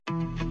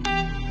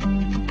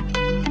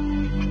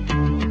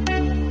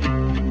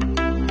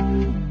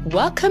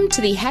Welcome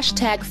to the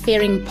hashtag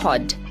Fairing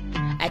Pod.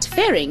 At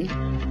Fairing,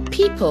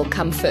 people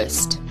come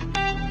first.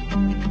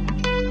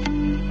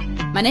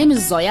 My name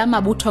is Zoya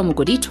Mabuto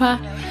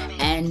Mugoditwa,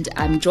 and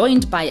I'm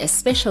joined by a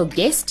special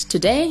guest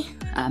today,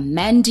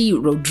 Mandy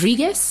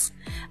Rodriguez,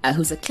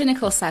 who's a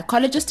clinical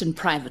psychologist in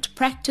private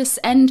practice.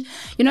 And,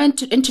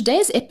 in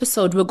today's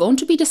episode, we're going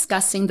to be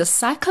discussing the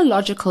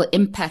psychological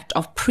impact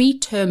of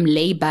preterm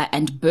labor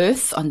and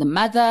birth on the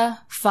mother,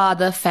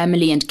 father,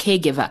 family, and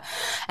caregiver.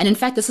 And in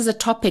fact, this is a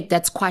topic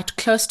that's quite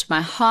close to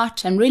my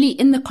heart. And really,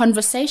 in the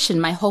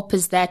conversation, my hope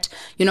is that,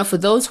 for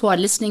those who are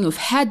listening who've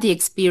had the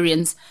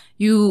experience,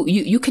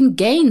 you can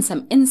gain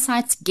some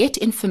insights, get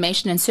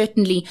information, and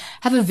certainly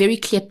have a very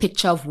clear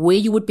picture of where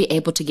you would be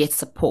able to get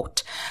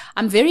support.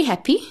 I'm very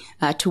happy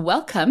to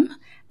welcome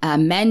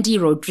Mandy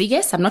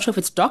Rodriguez. I'm not sure if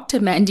it's Dr.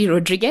 Mandy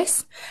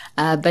Rodriguez,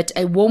 but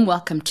a warm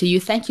welcome to you.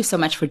 Thank you so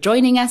much for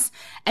joining us.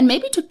 And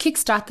maybe to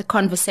kickstart the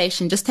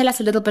conversation, just tell us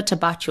a little bit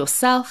about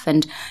yourself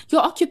and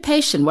your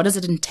occupation. What does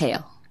it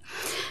entail?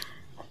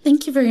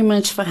 Thank you very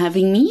much for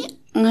having me.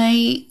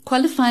 I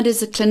qualified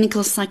as a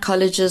clinical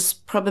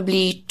psychologist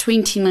probably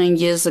 29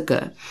 years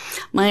ago.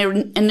 My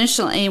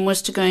initial aim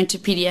was to go into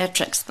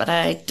pediatrics, but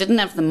I didn't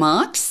have the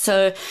marks.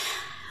 So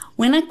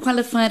when I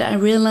qualified, I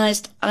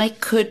realized I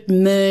could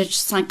merge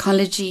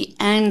psychology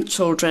and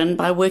children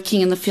by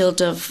working in the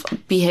field of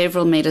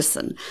behavioral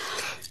medicine.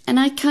 And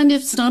I kind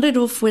of started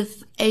off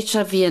with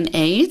HIV and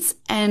AIDS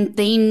and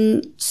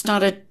then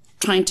started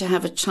trying to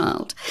have a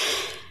child.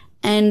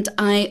 And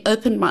I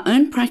opened my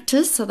own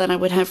practice so that I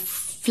would have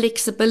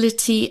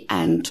flexibility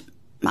and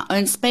my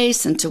own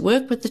space and to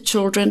work with the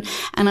children,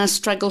 and I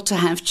struggled to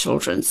have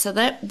children. So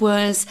that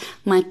was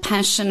my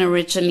passion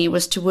originally,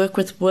 was to work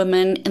with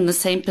women in the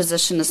same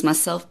position as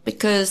myself,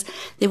 because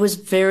there was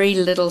very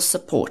little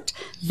support,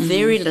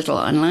 very little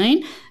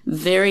online,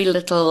 very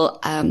little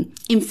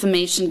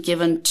information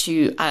given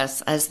to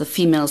us as the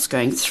females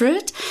going through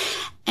it.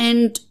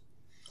 And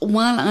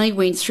while I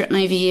went through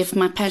IVF,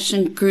 my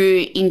passion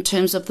grew in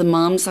terms of the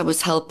moms I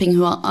was helping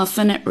who are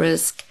often at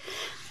risk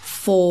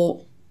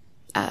for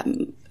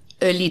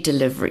early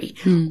delivery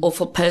or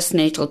for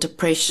postnatal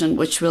depression,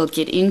 which we'll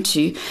get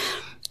into.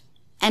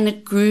 And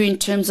it grew in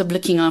terms of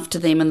looking after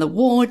them in the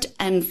ward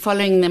and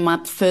following them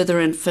up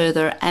further and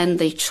further, and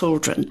their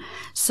children.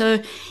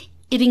 So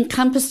it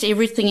encompassed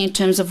everything in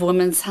terms of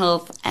women's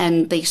health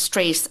and their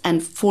stress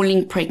and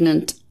falling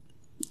pregnant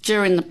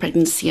during the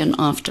pregnancy and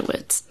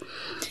afterwards.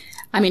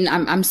 I mean,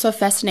 I'm so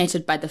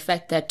fascinated by the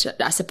fact that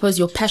I suppose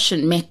your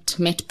passion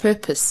met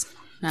purpose.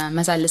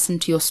 As I listen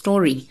to your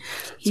story.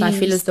 So yes. I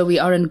feel as though we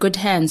are in good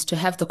hands to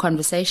have the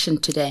conversation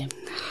today.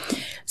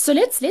 So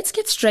let's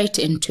get straight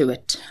into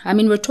it. I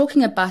mean, we're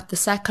talking about the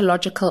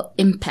psychological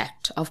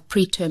impact of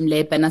preterm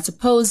labor. And I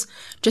suppose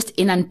just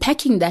in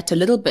unpacking that a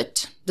little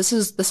bit, this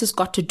has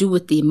got to do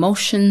with the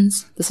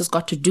emotions. This has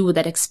got to do with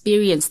that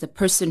experience the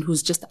person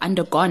who's just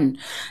undergone,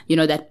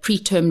 that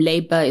preterm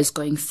labor is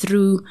going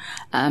through.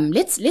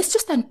 Let's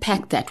just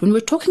unpack that. When we're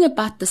talking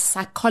about the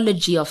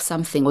psychology of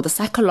something or the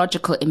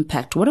psychological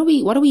impact, what are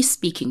we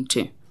speaking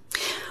to?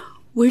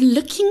 We're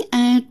looking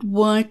at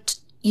what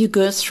you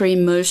go through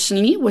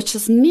emotionally, which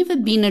has never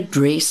been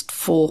addressed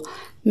for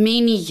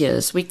many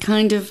years. We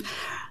kind of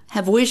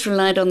have always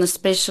relied on the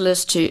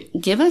specialist to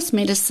give us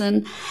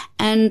medicine.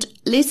 And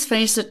let's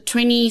face it,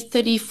 20,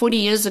 30, 40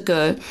 years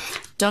ago,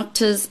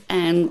 doctors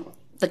and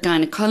the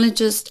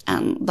gynecologist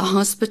and the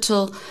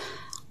hospital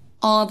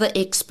are the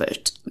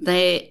expert.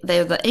 They're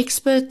the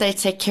expert. They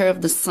take care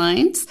of the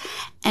science.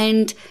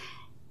 And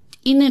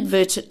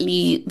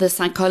inadvertently, the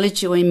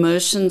psychology or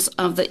emotions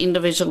of the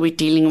individual we're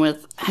dealing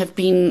with have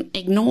been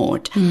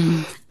ignored.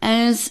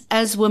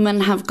 As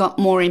women have got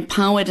more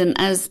empowered and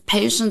as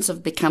patients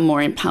have become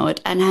more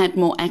empowered and had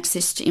more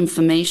access to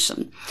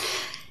information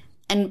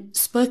and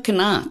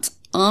spoken out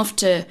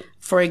after,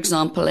 for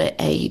example,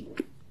 a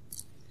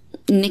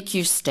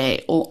NICU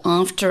stay or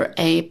after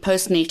a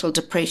postnatal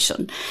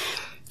depression.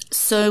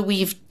 So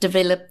we've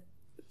developed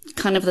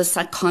kind of the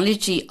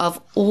psychology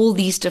of all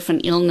these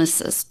different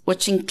illnesses,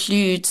 which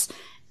includes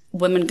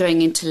women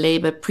going into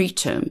labor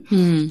preterm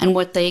and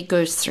what they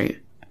go through.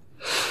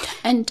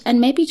 And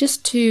maybe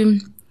just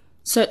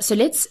so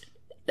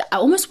I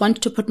almost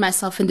want to put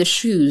myself in the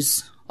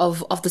shoes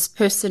of this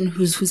person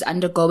who's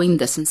undergoing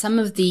this and some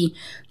of the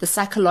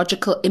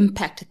psychological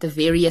impact at the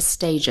various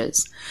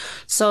stages.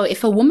 So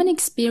if a woman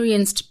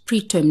experienced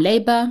preterm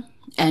labor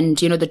and,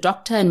 the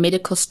doctor and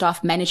medical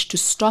staff managed to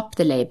stop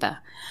the labor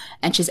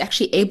and she's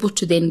actually able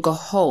to then go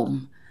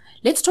home,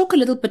 let's talk a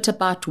little bit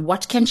about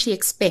what can she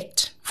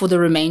expect for the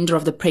remainder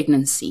of the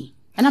pregnancy.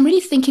 And I'm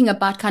really thinking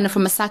about kind of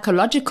from a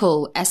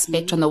psychological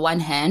aspect on the one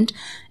hand,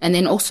 and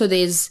then also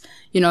there's,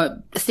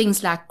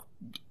 things like,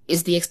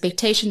 is the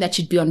expectation that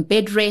she'd be on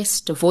bed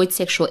rest, avoid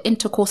sexual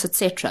intercourse,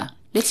 etc.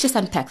 Let's just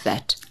unpack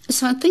that.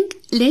 So I think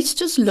let's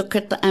just look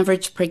at the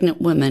average pregnant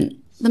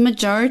woman. The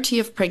majority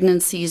of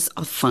pregnancies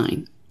are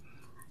fine.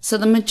 So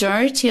the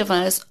majority of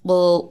us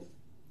will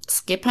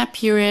skip our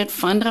period,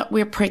 find out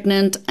we're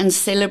pregnant and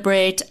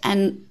celebrate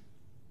and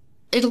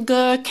it'll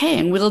go okay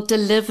and we'll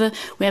deliver.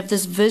 We have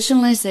this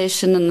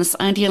visualization and this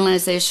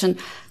idealization.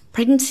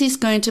 Pregnancy is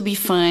going to be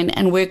fine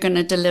and we're going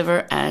to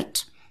deliver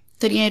at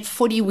 38,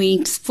 40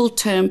 weeks, full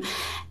term.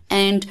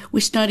 And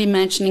we start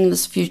imagining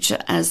this future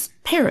as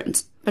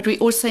parents. But we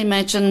also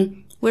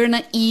imagine we're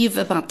naive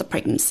about the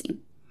pregnancy.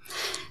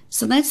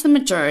 So that's the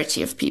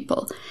majority of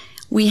people.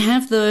 We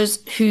have those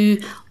who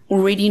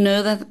already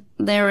know that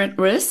they're at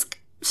risk,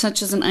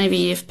 such as an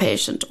IVF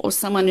patient or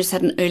someone who's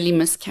had an early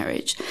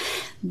miscarriage.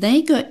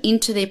 They go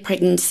into their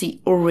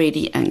pregnancy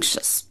already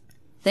anxious.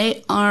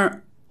 They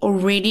are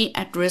already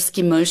at risk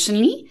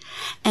emotionally,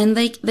 and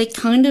they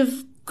kind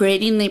of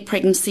grading their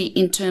pregnancy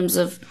in terms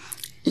of,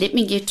 let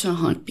me get to a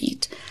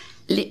heartbeat.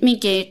 Let me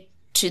get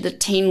to the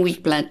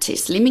 10-week blood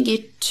test. Let me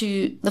get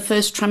to the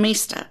first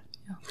trimester.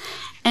 Yeah.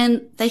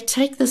 And they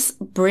take this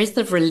breath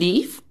of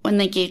relief when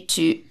they get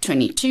to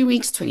 22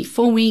 weeks,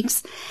 24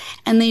 weeks,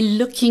 and they're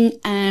looking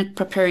at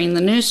preparing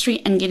the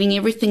nursery and getting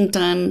everything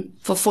done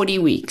for 40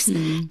 weeks.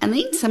 Mm. And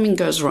then something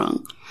goes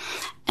wrong.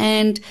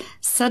 And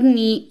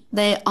suddenly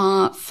they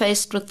are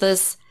faced with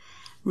this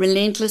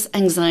relentless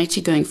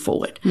anxiety going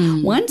forward.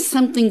 Mm. Once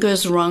something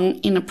goes wrong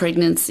in a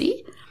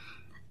pregnancy,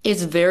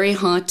 it's very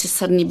hard to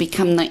suddenly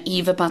become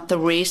naive about the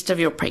rest of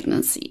your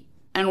pregnancy.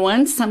 And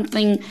once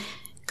something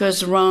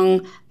goes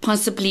wrong,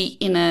 possibly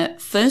in a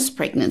first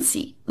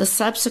pregnancy, the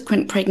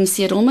subsequent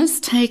pregnancy, it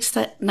almost takes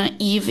that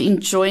naive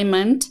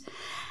enjoyment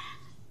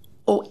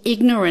or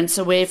ignorance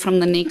away from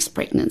the next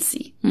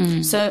pregnancy.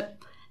 Mm. So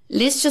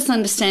let's just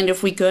understand,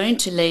 if we go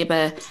into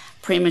labor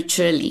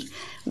prematurely,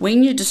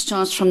 when you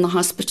discharge from the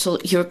hospital,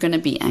 you're going to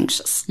be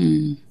anxious.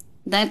 Mm.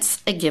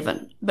 That's a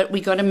given. But we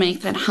got to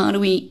make that, how do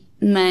we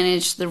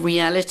manage the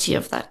reality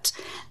of that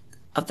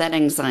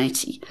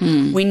anxiety?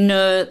 Mm. We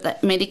know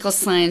that medical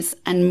science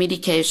and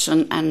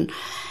medication and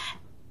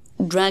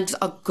drugs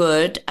are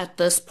good at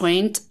this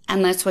point,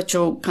 and that's what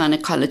your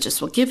gynecologist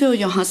will give you, or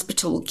your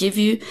hospital will give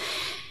you.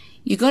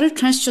 You got to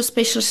trust your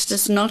specialist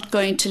is not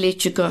going to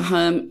let you go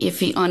home if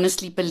he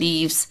honestly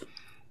believes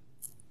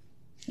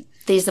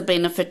there's a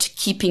benefit to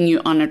keeping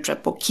you on a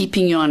drip or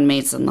keeping you on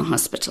meds in the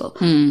hospital.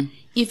 Mm.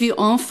 If you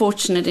are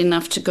fortunate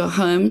enough to go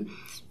home,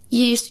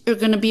 yes, you're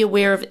going to be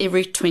aware of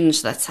every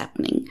twinge that's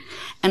happening.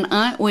 And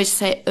I always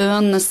say, err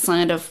on the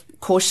side of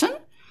caution.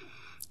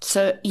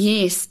 So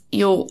yes,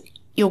 your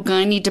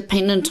gynae,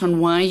 dependent on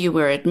why you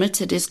were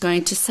admitted, is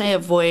going to say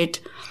avoid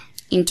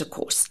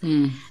intercourse.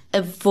 Mm.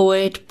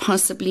 Avoid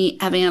possibly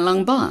having a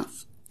long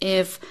bath.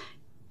 If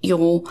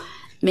your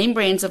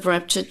membranes have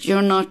ruptured,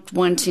 you're not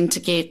wanting to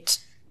get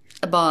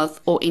a bath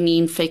or any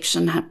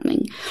infection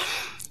happening.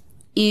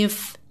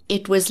 If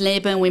it was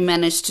labor and we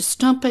managed to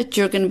stop it,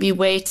 you're going to be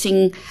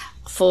waiting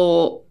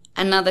for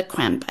another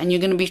cramp and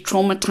you're going to be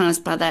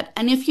traumatized by that.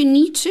 And if you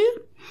need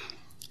to,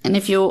 and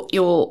if you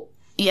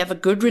have a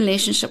good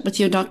relationship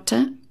with your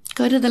doctor,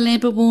 go to the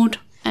labor ward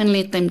and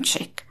let them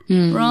check.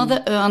 Mm.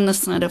 Rather err on the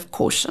side of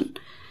caution,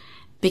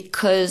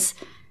 because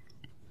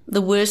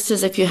the worst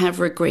is if you have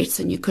regrets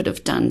and you could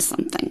have done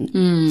something.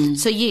 Mm.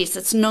 So yes,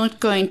 it's not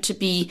going to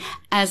be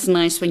as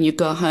nice when you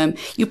go home.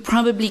 You're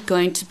probably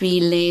going to be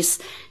less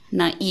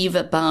naive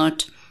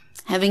about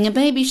having a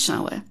baby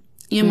shower.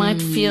 You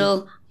might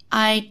feel,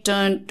 I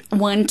don't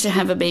want to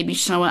have a baby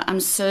shower.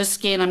 I'm so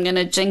scared I'm going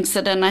to jinx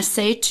it. And I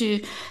say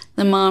to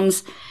the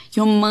moms,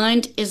 your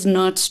mind is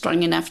not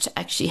strong enough to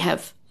actually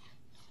have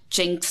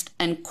jinxed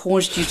and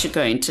caused you to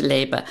go into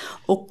labor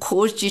or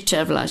caused you to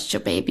have lost your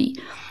baby.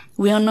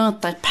 We are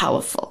not that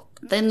powerful.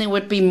 Then there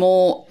would be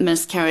more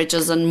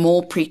miscarriages and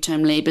more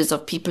preterm labors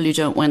of people who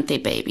don't want their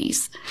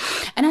babies.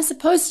 And I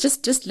suppose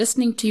just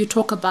listening to you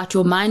talk about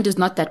your mind is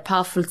not that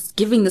powerful,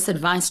 giving this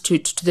advice to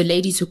the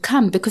ladies who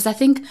come, because I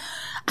think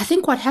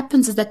what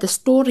happens is that the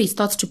story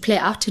starts to play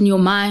out in your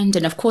mind.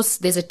 And of course,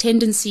 there's a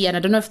tendency, and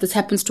I don't know if this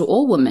happens to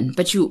all women,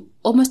 but you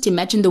almost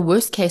imagine the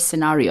worst case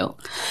scenario.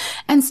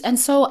 And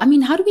so, I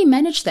mean, how do we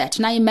manage that?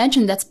 And I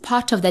imagine that's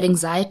part of that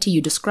anxiety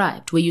you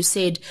described, where you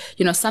said,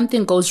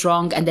 something goes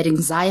wrong and that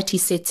anxiety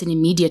sets in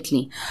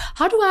immediately.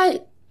 How do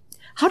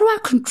I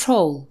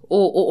control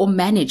or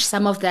manage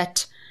some of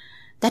that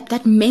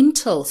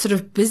mental sort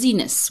of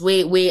busyness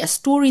where a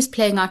story is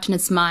playing out in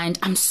its mind?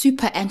 I'm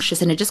super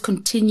anxious and it just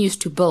continues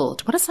to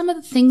build. What are some of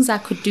the things I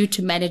could do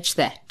to manage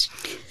that?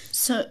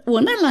 So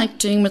what I like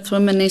doing with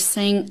women is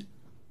saying,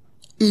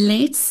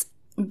 let's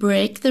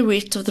break the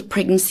rest of the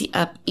pregnancy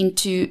up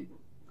into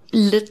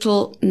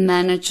little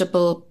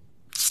manageable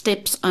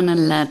steps on a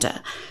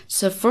ladder.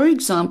 So for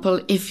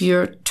example, if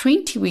you're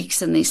 20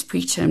 weeks in this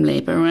preterm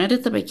labor right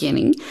at the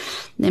beginning,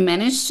 they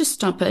manage to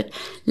stop it,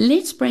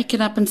 let's break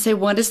it up and say,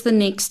 what is the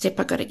next step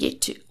I got to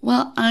get to?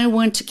 Well, I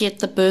want to get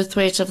the birth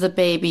weight of the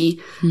baby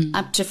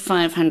up to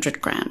 500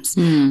 grams.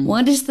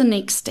 What is the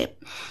next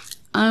step?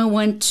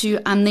 I'm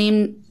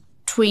then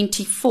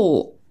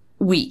 24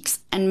 weeks,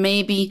 and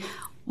maybe,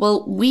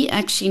 well, we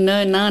actually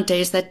know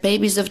nowadays that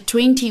babies of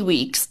 20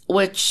 weeks,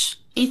 which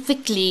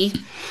ethically,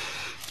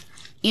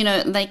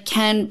 they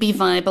can be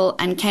viable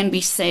and can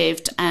be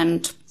saved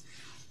and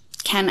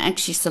can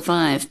actually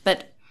survive.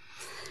 But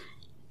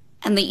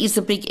And there is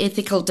a big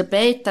ethical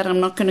debate that I'm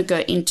not going to go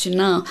into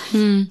now.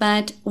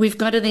 But we've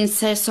got to then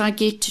say, so I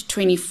get to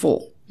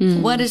 24.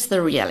 What is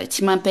the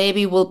reality? My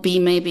baby will be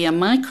maybe a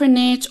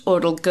micronet, or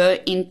it'll go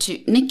into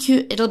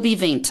NICU. It'll be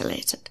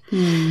ventilated.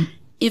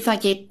 If I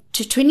get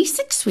to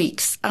 26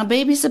 weeks, our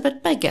baby's a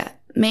bit bigger.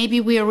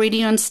 Maybe we're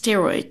already on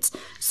steroids.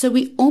 So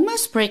we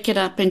almost break it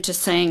up into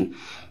saying,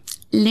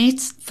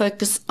 let's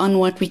focus on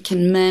what we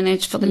can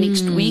manage for the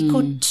next week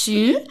or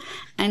two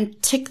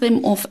and tick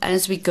them off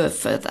as we go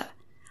further.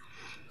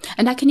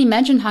 And I can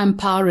imagine how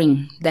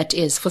empowering that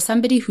is for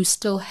somebody who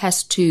still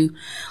has to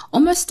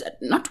almost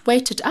not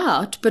wait it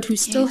out, but who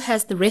still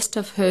has the rest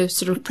of her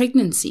sort of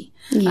pregnancy.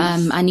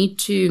 I need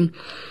to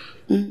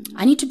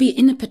be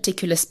in a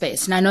particular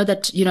space. And I know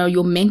that,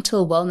 your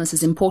mental wellness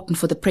is important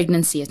for the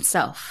pregnancy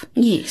itself.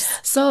 Yes.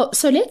 So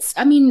let's,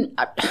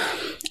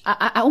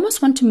 I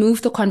almost want to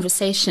move the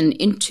conversation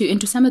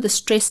into some of the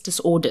stress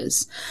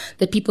disorders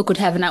that people could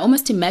have. And I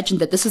almost imagine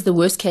that this is the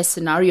worst case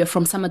scenario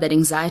from some of that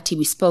anxiety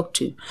we spoke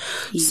to.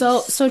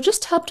 Yes. So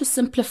just help to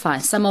simplify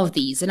some of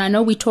these. And I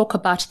know we talk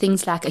about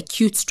things like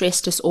acute stress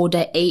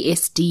disorder,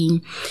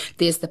 ASD.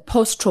 There's the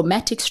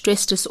post-traumatic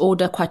stress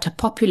disorder, quite a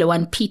popular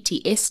one,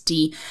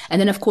 PTSD.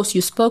 And then, of course,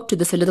 you spoke to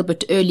this a little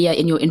bit earlier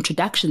in your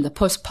introduction, the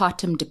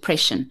postpartum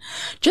depression.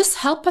 Just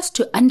help us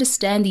to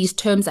understand these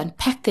terms,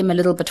 unpack them a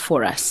little bit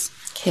for us.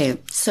 Okay,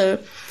 so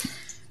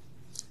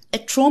a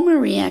trauma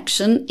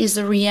reaction is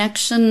a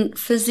reaction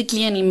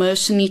physically and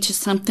emotionally to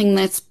something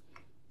that's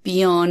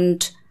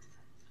beyond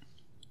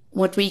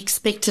what we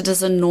expected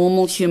as a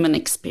normal human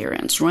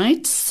experience,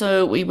 right?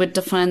 So we would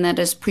define that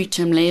as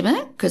preterm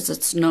labor because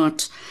it's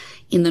not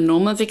in the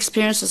norm of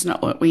experience, it's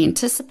not what we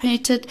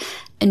anticipated.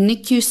 A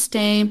NICU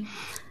stay,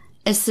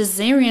 a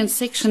cesarean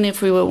section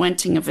if we were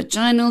wanting a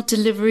vaginal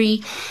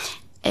delivery,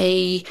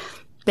 a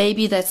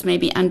baby that's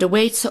maybe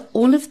underweight. So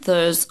all of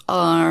those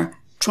are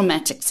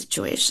traumatic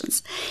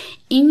situations.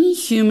 Any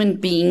human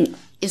being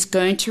is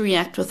going to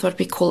react with what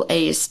we call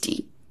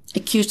ASD,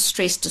 acute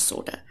stress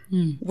disorder.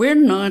 We're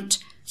not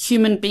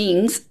human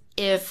beings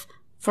if,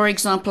 for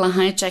example, a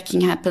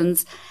hijacking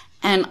happens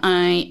and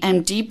I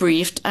am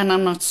debriefed and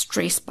I'm not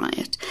stressed by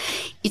it.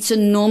 It's a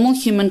normal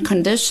human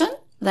condition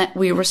that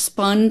we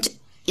respond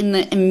in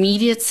the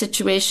immediate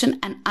situation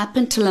and up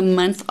until a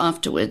month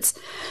afterwards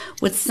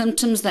with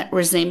symptoms that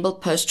resemble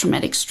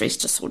post-traumatic stress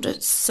disorder.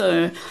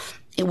 So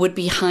it would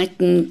be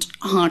heightened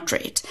heart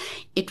rate.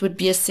 It would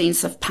be a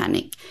sense of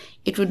panic.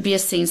 It would be a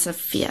sense of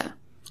fear,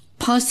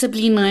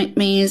 possibly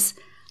nightmares,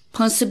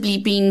 possibly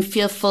being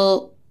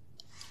fearful,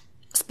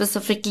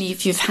 specifically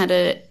if you've had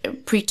a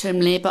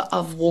preterm labor,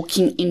 of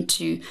walking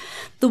into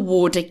the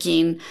ward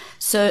again.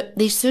 So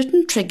there's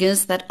certain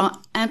triggers that are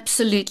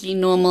absolutely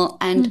normal,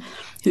 and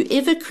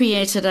whoever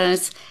created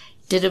us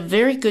did a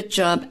very good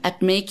job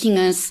at making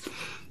us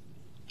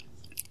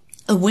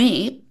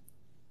aware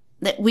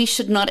that we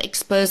should not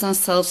expose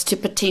ourselves to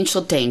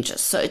potential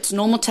dangers. So it's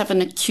normal to have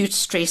an acute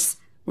stress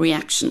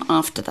reaction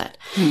after that.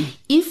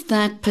 If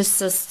that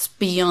persists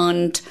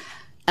beyond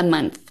a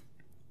month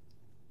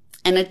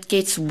and it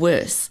gets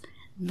worse,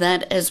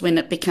 that is when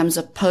it becomes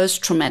a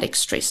post-traumatic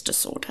stress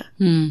disorder.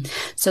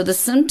 So the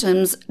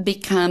symptoms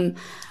become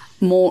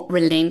more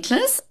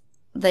relentless.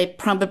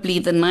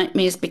 The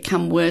nightmares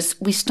become worse.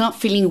 We start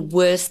feeling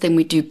worse than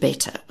we do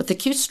better. With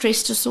acute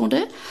stress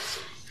disorder,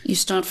 you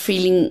start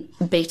feeling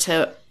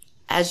better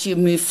as you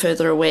move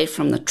further away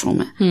from the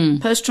trauma.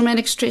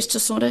 Post-traumatic stress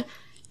disorder,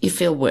 you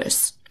feel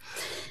worse.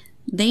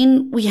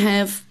 Then we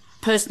have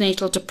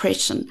postnatal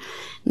depression.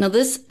 Now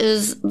this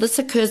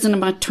occurs in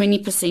about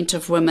 20%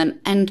 of women,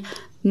 and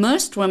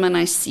most women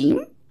I see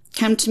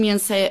come to me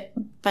and say,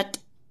 but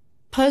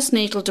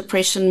postnatal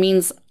depression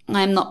means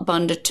I'm not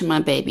bonded to my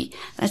baby.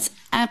 That's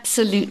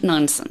absolute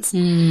nonsense.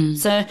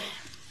 So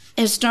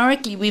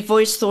historically, we've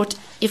always thought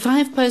if I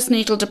have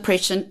postnatal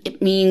depression,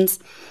 it means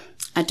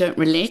I don't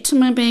relate to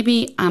my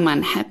baby, I'm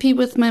unhappy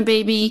with my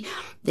baby,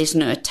 there's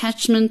no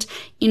attachment.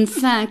 In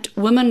fact,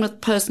 women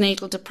with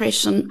postnatal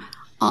depression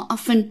are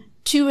often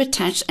too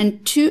attached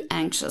and too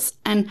anxious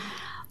and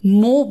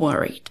more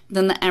worried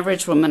than the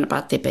average woman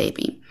about their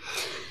baby.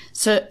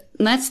 So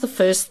that's the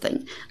first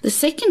thing. The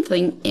second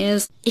thing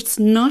is it's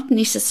not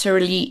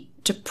necessarily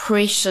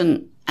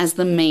depression as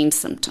the main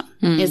symptom,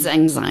 is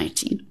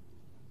anxiety.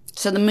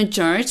 So the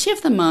majority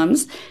of the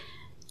moms,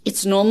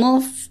 it's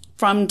normal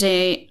from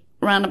day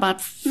around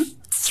about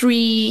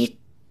 3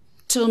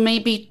 till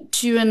maybe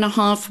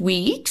 2.5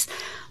 weeks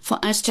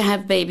for us to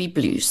have baby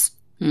blues,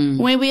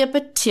 where we're a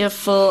bit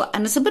tearful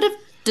and it's a bit of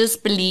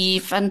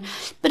disbelief,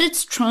 but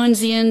it's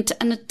transient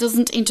and it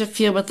doesn't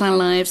interfere with our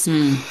lives.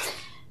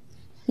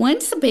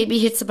 Once the baby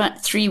hits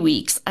about 3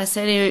 weeks, I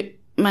say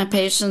to my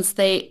patients,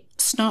 they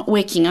start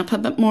waking up a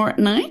bit more at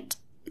night.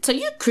 So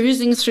you're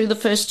cruising through the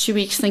first 2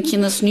 weeks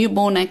thinking this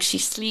newborn actually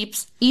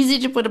sleeps, easy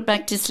to put it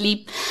back to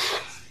sleep.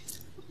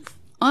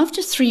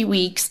 After 3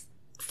 weeks,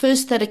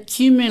 first that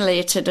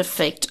accumulated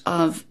effect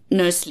of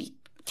no sleep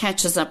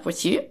catches up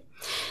with you.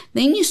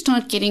 Then you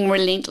start getting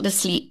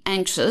relentlessly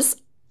anxious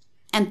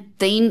and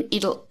then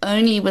it'll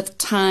only with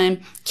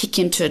time kick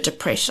into a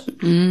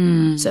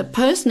depression. So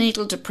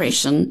postnatal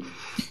depression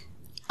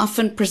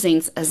often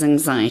presents as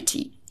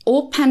anxiety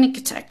or panic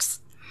attacks.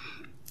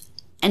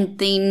 And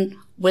then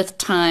with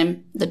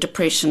time, the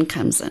depression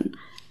comes in.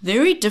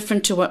 Very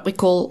different to what we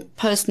call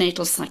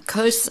postnatal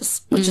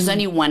psychosis, which is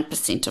only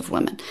 1% of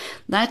women.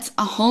 That's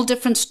a whole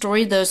different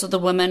story. Those are the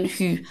women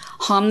who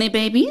harm their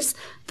babies,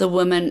 the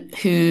women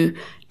who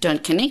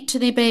don't connect to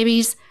their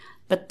babies,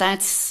 but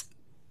that's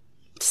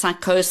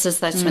psychosis.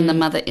 That's when the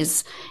mother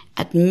is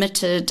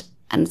admitted,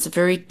 and it's a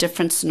very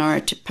different scenario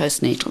to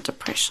postnatal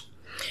depression.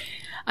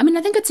 I mean,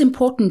 I think it's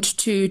important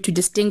to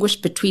distinguish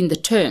between the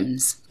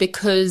terms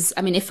because,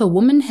 I mean, if a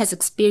woman has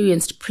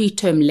experienced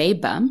preterm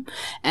labor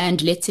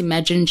and let's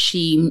imagine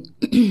she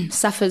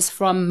suffers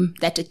from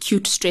that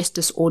acute stress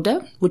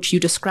disorder, which you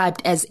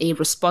described as a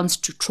response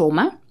to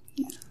trauma,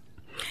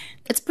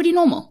 it's pretty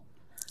normal.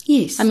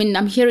 Yes. I mean,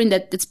 I'm hearing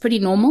that it's pretty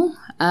normal.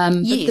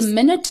 Yes. But the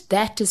minute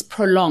that is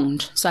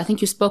prolonged, so I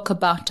think you spoke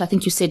about, I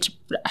think you said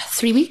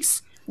 3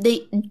 weeks?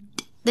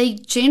 They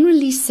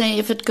generally say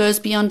if it goes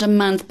beyond a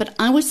month, but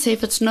I would say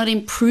if it's not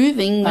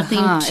improving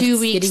within 2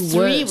 weeks,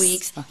 3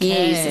 weeks,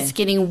 yes, it's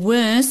getting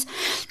worse.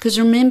 Because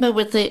remember,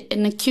 with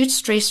an acute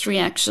stress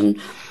reaction,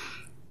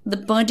 the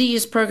body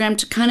is programmed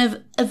to kind of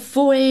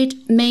avoid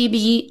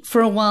maybe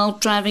for a while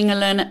driving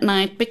alone at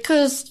night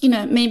because,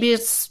 maybe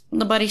it's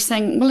the body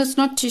saying, well, it's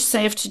not too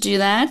safe to do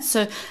that,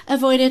 so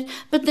avoid it.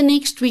 But the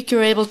next week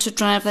you're able to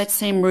drive that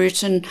same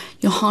route and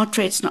your heart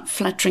rate's not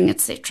fluttering,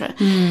 etc.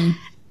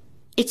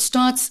 It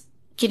starts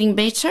getting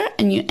better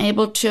and you're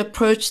able to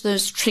approach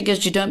those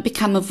triggers. You don't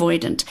become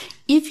avoidant.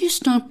 If you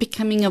start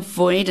becoming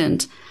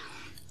avoidant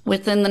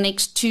within the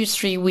next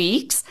 2-3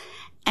 weeks,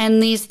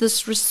 and there's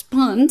this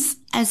response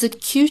as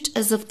acute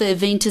as if the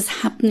event is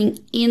happening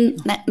in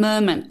that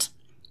moment,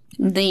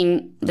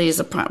 then there's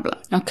a problem.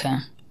 Okay.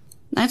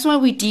 That's why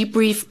we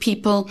debrief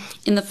people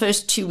in the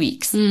first 2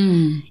 weeks.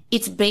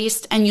 It's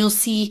based, and you'll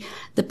see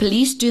the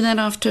police do that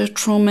after a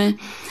trauma.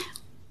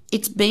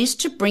 It's best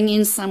to bring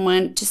in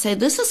someone to say,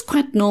 this is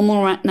quite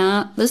normal right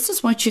now. This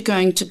is what you're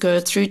going to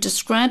go through.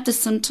 Describe the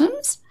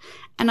symptoms.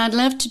 And I'd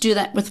love to do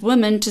that with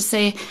women to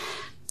say,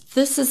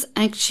 this is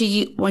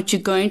actually what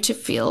you're going to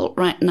feel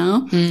right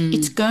now.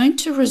 It's going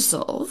to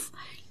resolve.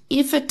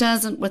 If it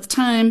doesn't with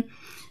time,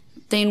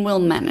 then we'll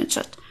manage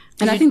it.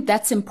 And I think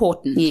that's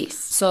important. Yes.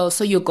 So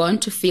you're going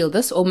to feel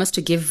this almost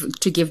to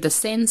give the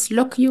sense,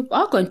 look, you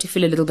are going to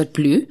feel a little bit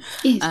blue.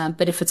 Yes.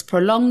 But if it's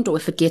prolonged or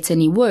if it gets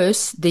any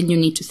worse, then you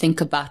need to think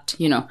about,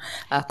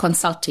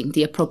 consulting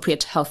the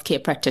appropriate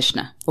healthcare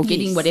practitioner or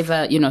getting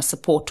whatever,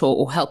 support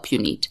or help you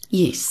need.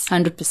 Yes.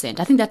 100%.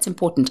 I think that's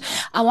important.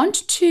 I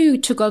want to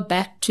go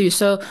back to,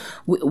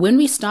 when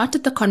we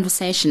started the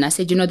conversation, I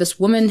said, this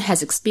woman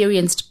has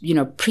experienced,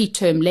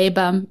 preterm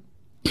labor.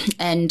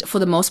 And for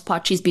the most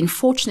part, she's been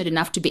fortunate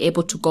enough to be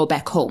able to go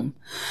back home.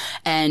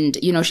 And,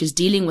 she's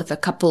dealing with a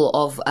couple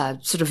of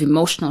sort of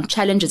emotional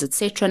challenges,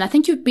 etc. And I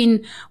think you've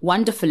been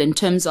wonderful in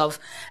terms of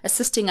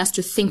assisting us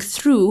to think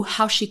through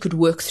how she could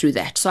work through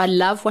that. So I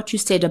love what you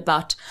said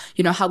about,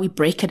 how we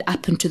break it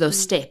up into those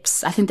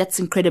steps. I think that's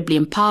incredibly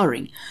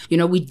empowering.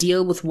 We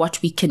deal with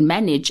what we can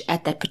manage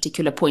at that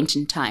particular point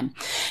in time.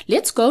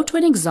 Let's go to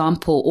an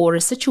example or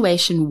a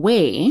situation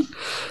where,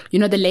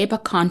 the labor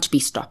can't be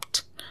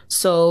stopped.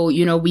 So,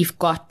 we've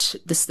got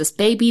this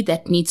baby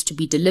that needs to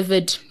be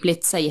delivered,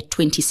 let's say at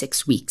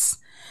 26 weeks.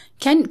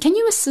 Can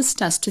you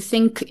assist us to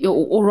think,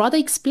 or rather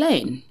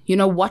explain,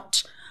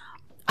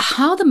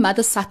 how the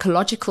mother's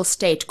psychological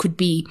state could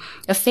be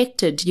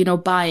affected,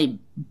 by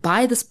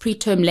this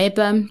preterm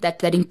labor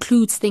that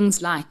includes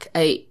things like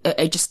a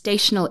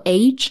gestational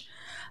age,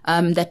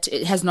 that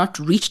it has not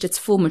reached its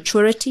full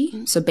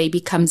maturity. So baby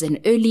comes in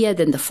earlier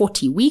than the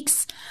 40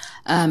 weeks.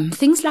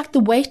 Things like the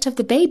weight of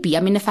the baby. I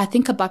mean, if I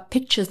think about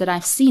pictures that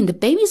I've seen, the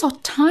babies are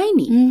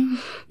tiny,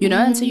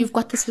 and so you've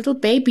got this little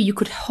baby you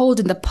could hold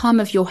in the palm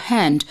of your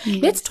hand.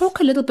 Yes. Let's talk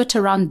a little bit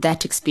around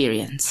that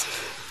experience.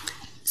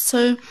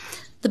 So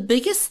the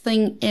biggest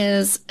thing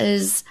is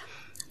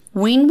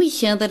when we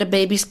hear that a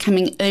baby's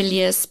coming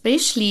earlier,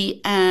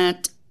 especially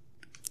at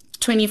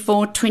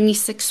 24,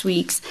 26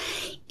 weeks,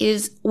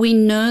 is we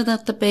know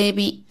that the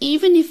baby,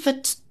 even if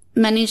it's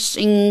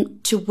managing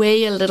to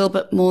weigh a little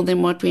bit more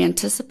than what we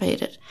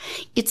anticipated,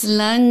 its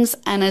lungs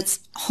and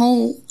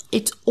all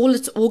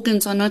its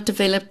organs are not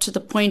developed to the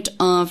point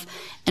of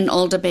an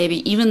older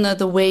baby, even though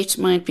the weight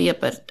might be a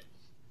bit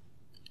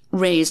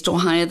raised or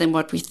higher than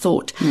what we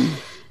thought.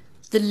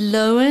 The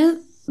lower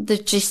the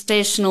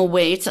gestational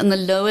weight and the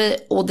lower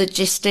or the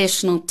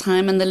gestational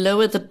time and the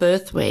lower the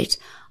birth weight,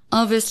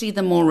 obviously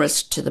the more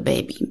risk to the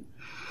baby.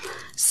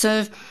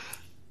 So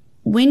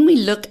when we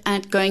look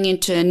at going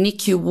into a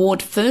NICU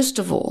ward, first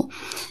of all,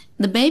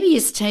 the baby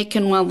is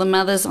taken while the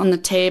mother's on the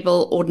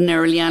table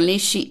ordinarily,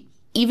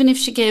 even if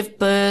she gave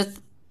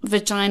birth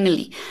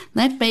vaginally,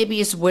 that baby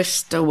is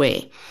whisked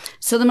away.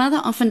 So the mother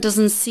often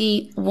doesn't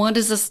see, what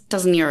is this,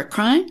 doesn't hear a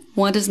cry,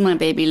 what does my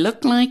baby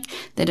look like?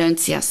 They don't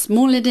see how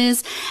small it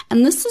is.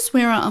 And this is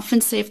where I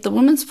often say, if the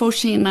woman's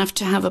fortunate enough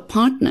to have a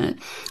partner,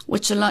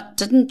 which a lot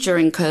didn't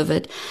during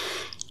COVID,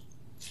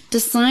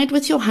 decide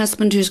with your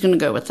husband who's going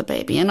to go with the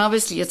baby. And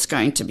obviously it's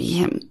going to be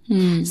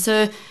him.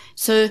 So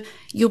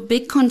your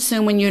big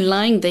concern when you're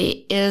lying there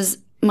is,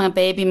 my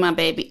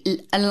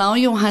baby. Allow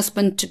your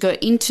husband to go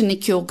into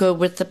NICU or go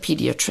with the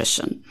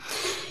pediatrician.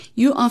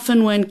 You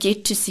often won't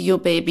get to see your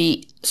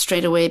baby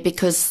straight away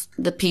because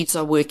the peds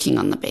are working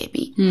on the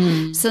baby.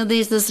 So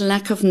there's this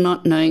lack of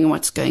not knowing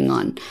what's going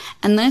on.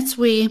 And that's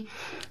where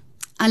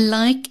I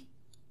like,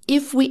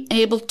 if we're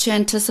able to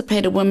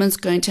anticipate a woman's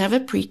going to have a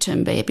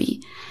preterm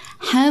baby,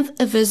 have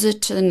a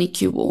visit to the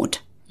NICU ward,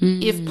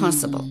 if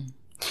possible.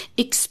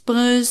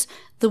 Expose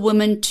the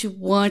woman to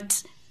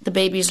what the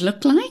babies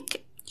look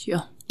like.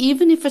 Sure.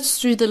 Even if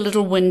it's through the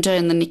little window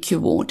in the NICU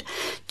ward,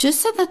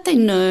 just so that they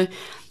know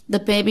the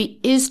baby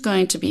is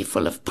going to be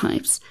full of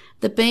pipes.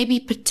 The baby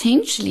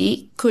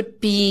potentially could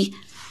be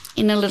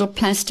in a little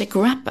plastic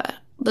wrapper.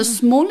 The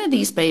smaller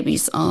these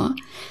babies are,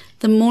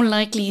 the more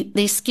likely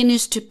their skin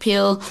is to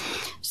peel.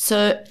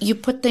 So you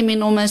put them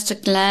in almost a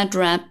Glad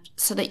wrap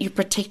so that you're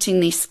protecting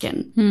their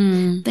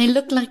skin. They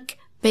look like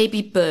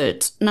baby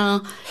birds.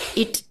 Now,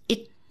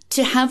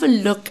 to have a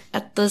look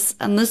at this,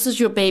 and this is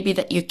your baby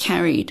that you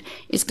carried,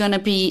 is going to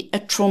be a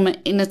trauma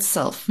in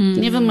itself.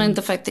 Never mind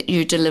the fact that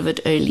you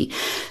delivered early.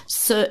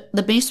 So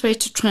the best way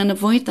to try and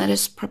avoid that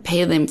is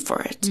prepare them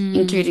for it,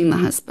 including the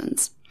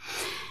husbands.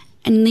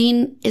 And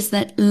then is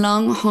that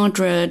long, hard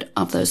road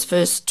of those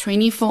first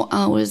 24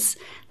 hours,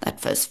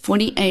 that first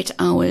 48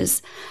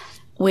 hours,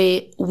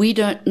 where we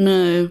don't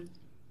know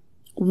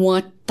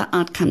what the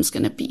outcome's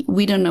going to be.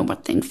 We don't know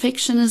what the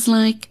infection is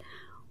like.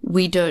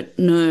 We don't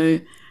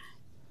know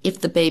if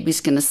the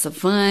baby's going to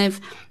survive.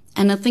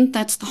 And I think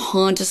that's the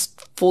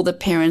hardest for the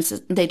parents.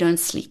 They don't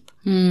sleep.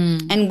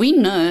 And we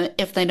know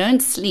if they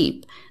don't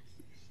sleep,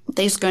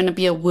 there's going to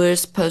be a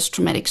worse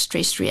post-traumatic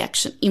stress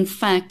reaction. In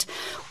fact,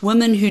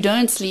 women who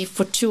don't sleep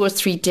for 2 or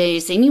 3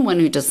 days, anyone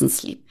who doesn't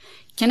sleep,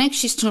 can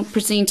actually start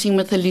presenting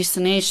with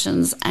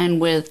hallucinations and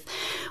with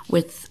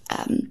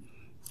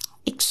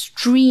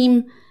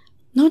extreme,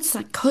 not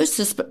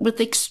psychosis, but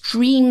with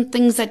extreme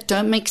things that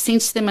don't make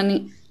sense to them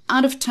and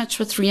out of touch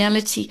with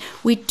reality.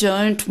 We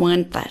don't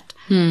want that.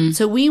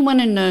 So we want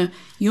to know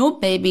your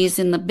baby is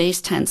in the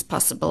best hands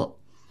possible,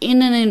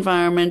 in an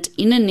environment,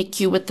 in a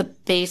NICU with the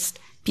best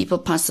people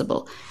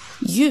possible.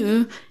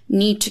 You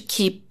need to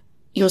keep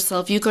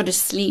yourself, you've got to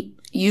sleep,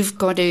 you've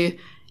got to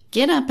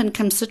get up and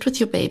come sit with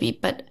your baby,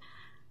 but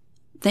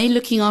they're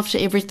looking after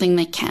everything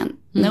they can.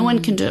 No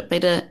one can do it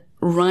better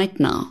right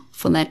now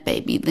for that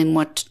baby than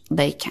what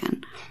they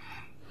can.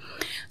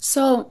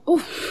 So,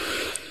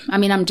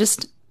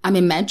 I'm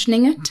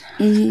imagining it.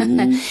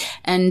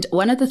 And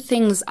one of the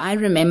things I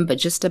remember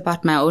just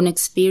about my own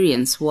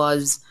experience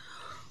was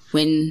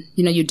when,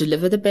 you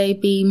deliver the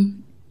baby,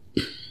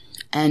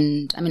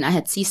 and I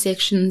had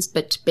C-sections,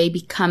 but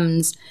baby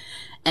comes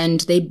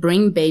and they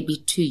bring baby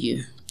to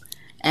you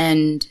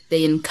and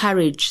they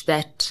encourage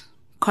that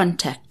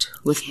contact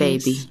with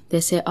baby.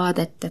 They say,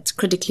 that's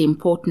critically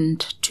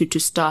important to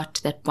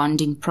start that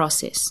bonding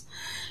process.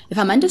 If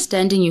I'm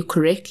understanding you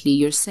correctly,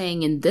 you're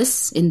saying in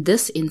this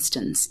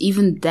instance,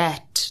 even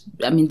that,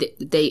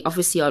 they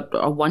obviously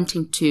are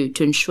wanting to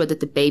ensure that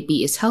the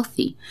baby is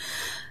healthy.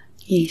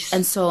 Yes.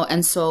 And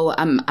so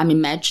I'm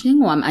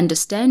imagining, or I'm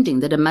understanding,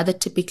 that a mother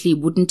typically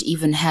wouldn't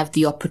even have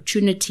the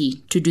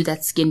opportunity to do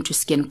that skin to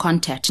skin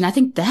contact. And I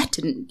think that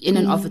in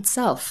and of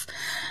itself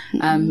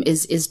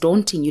is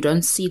daunting. You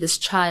don't see this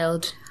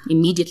child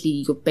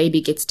immediately. Your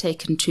baby gets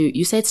taken to,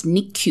 you say it's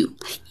NICU.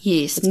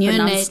 Yes, it's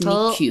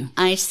neonatal NICU.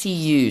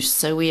 ICU.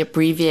 So we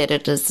abbreviate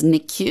it as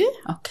NICU.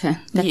 Okay,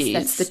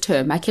 that's the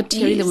term. I kept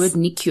hearing the word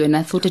NICU and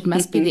I thought it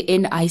must be the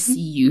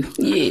NICU.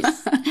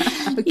 Yes.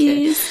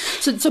 Okay. Yes.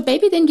 So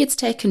baby then gets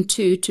taken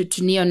to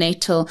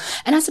neonatal.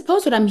 And I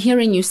suppose what I'm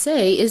hearing you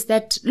say is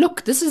that,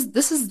 look, this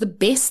is the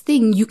best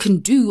thing you can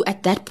do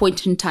at that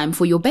point in time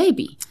for your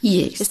baby.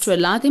 Yes. Is to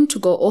allow them to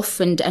go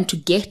off and to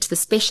get the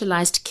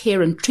specialized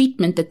care and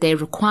treatment that they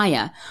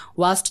require,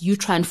 whilst you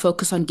try and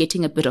focus on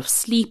getting a bit of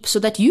sleep so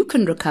that you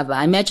can recover.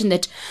 I imagine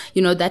that,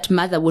 that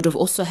mother would have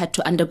also had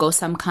to undergo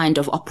some kind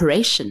of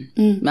operation.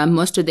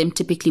 Most of them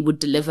typically would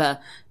deliver,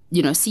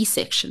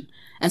 C-section.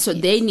 And so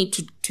they need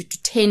to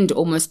tend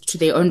almost to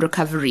their own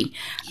recovery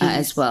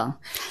as well.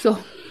 So,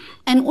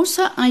 and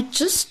also,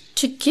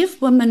 to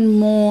give women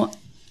more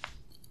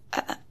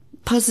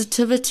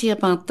positivity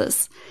about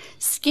this,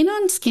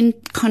 skin-on-skin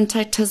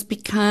contact has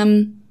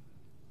become,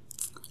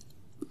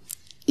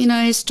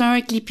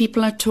 historically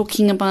people are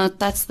talking about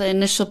that's the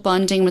initial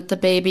bonding with the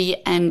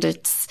baby and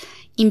it's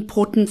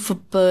important for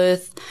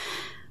birth.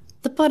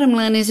 The bottom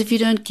line is, if you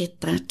don't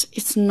get that,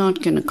 it's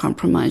not going to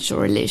compromise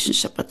your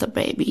relationship with the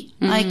baby.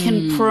 I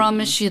can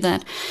promise you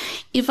that.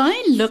 If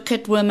I look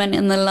at women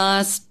in the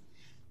last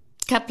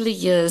couple of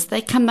years,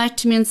 they come back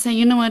to me and say,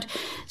 you know what,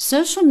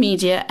 social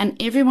media and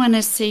everyone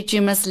has said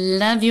you must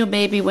love your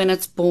baby when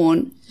it's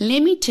born.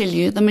 Let me tell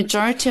you, the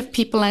majority of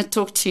people I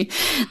talk to,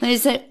 they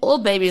say all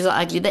babies are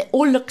ugly. They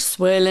all look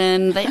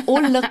swollen. They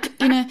all look,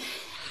 a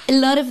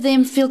lot of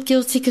them feel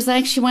guilty because they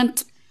actually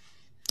want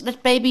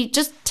that baby,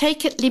 just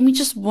take it. Let me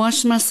just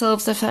wash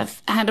myself if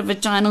I've had a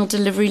vaginal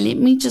delivery. Let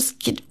me just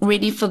get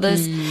ready for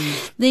this.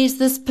 There's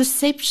this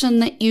perception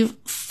that you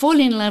fall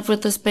in love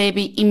with this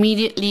baby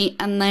immediately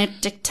and that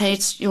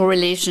dictates your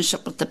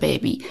relationship with the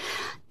baby.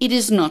 It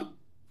is not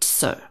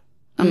so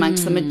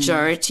amongst the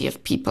majority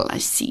of people I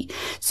see.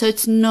 So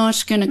it's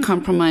not going to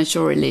compromise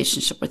your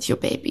relationship with your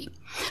baby.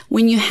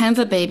 When you have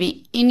a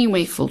baby,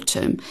 anyway, full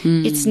term,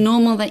 it's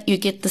normal that you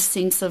get the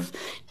sense of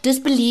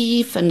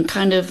disbelief and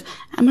kind of,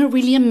 am I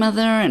really a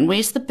mother and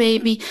where's the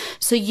baby?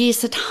 So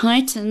yes, it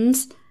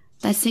heightens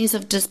that sense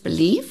of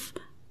disbelief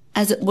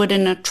as it would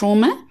in a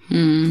trauma,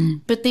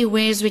 but there are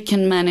ways we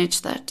can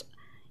manage that.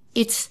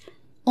 It's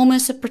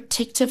almost a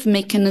protective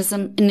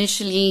mechanism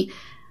initially,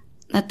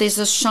 that there's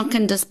a shock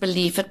and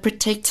disbelief. It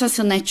protects us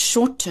in that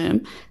short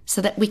term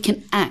so that we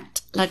can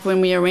act. Like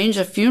when we arrange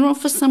a funeral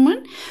for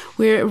someone,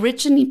 we're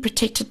originally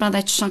protected by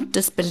that shock,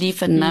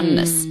 disbelief, and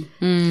numbness.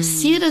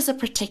 See it as a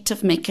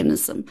protective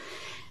mechanism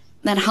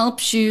that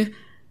helps you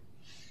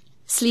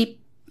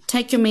sleep,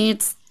 take your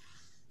meds,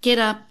 get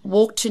up,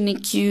 walk to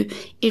NICU.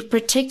 It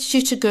protects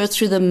you to go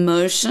through the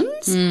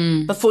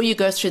motions before you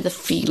go through the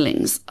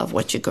feelings of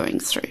what you're going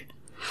through.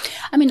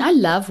 I mean, I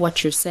love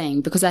what you're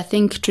saying because I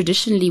think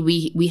traditionally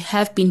we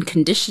have been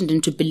conditioned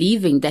into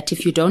believing that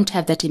if you don't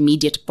have that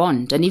immediate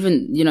bond, and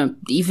even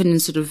in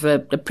sort of a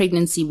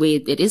pregnancy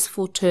where it is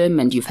full term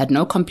and you've had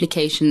no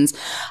complications,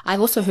 I've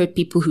also heard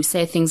people who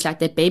say things like,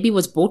 that baby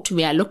was brought to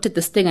me, I looked at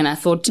this thing and I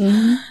thought,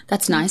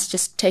 that's nice,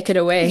 just take it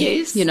away.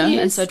 Yes,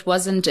 and so it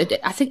wasn't,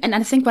 I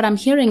think what I'm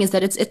hearing is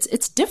that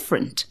it's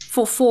different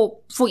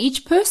for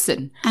each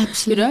person.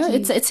 Absolutely.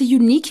 It's a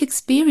unique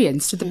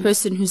experience to the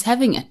person who's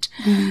having it.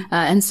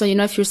 And so,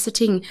 if you're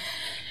sitting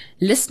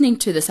listening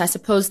to this, I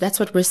suppose that's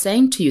what we're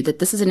saying to you, that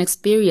this is an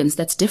experience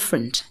that's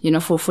different,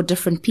 for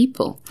different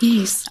people.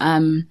 Yes.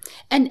 And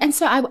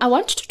so I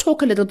wanted to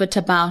talk a little bit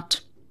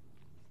about,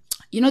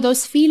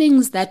 those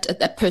feelings that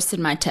a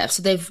person might have.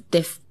 So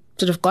they've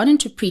sort of gone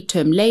into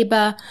preterm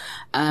labor,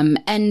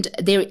 and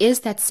there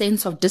is that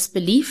sense of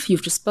disbelief.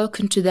 You've just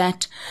spoken to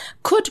that.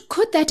 Could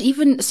that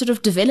even sort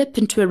of develop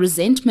into a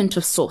resentment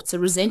of sorts, a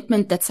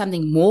resentment that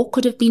something more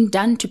could have been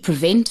done to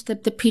prevent the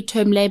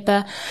preterm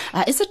labor?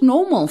 Is it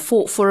normal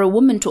for a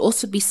woman to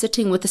also be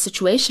sitting with a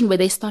situation where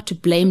they start to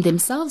blame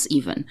themselves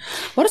even?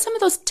 What are some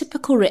of those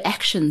typical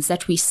reactions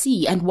that we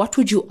see, and what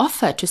would you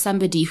offer to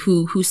somebody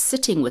who's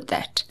sitting with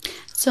that?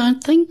 So I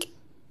think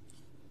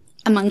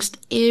amongst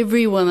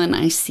every woman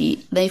I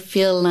see, they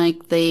feel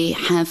like they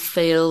have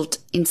failed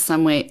in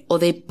some way, or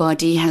their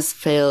body has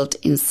failed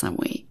in some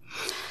way.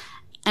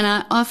 And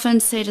I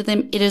often say to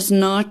them, it is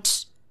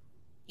not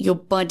your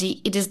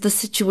body, it is the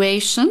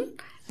situation.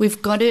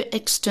 We've got to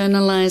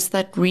externalize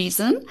that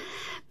reason,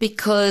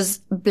 because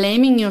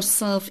blaming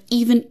yourself,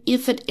 even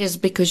if it is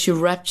because you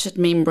ruptured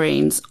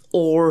membranes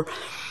or,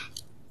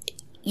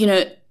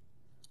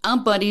 our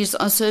bodies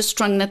are so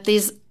strong that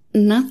there's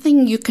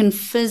nothing you can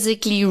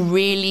physically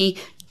really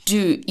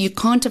do. You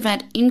can't have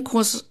had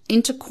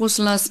intercourse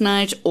last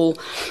night, or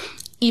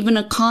even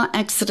a car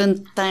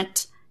accident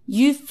that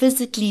you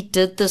physically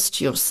did this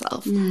to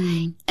yourself.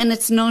 And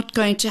it's not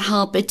going to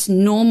help. It's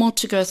normal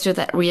to go through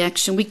that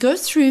reaction. We go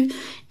through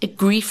a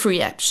grief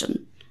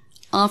reaction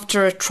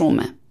after a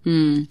trauma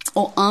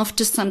or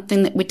after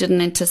something that we didn't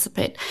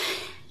anticipate.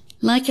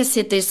 Like I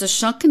said, there's a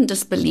shock and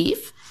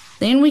disbelief.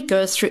 Then we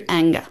go through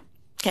anger.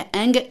 Okay,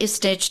 anger is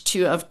stage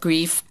 2 of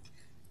grief,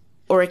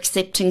 or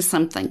accepting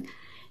something.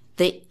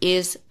 There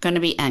is going to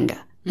be anger.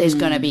 There's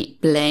going to be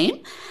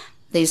blame.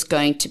 There's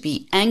going to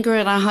be anger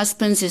at our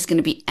husbands. There's going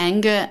to be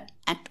anger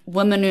at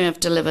women who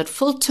have delivered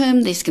full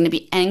term. There's going to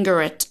be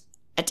anger at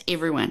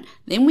everyone.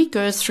 Then we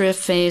go through a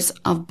phase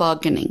of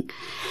bargaining.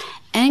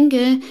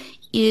 Anger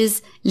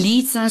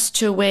leads us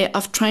to a way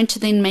of trying to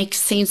then make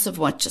sense of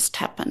what just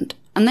happened.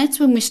 And that's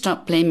when we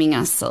start blaming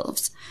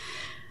ourselves.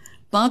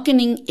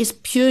 Bargaining is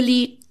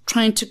purely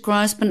trying to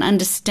grasp an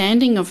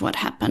understanding of what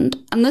happened.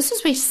 And this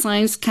is where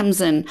science comes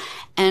in,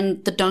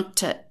 and the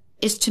doctor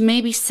is to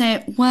maybe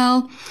say,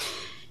 well,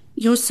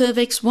 your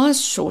cervix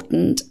was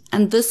shortened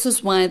and this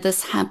is why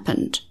this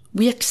happened.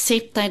 We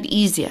accept that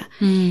easier.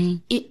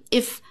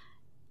 If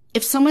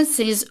someone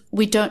says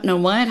we don't know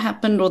why it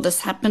happened, or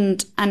this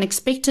happened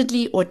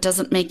unexpectedly, or it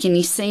doesn't make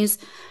any sense,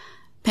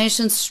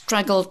 patients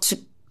struggle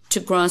to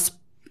grasp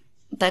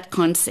that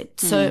concept.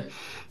 So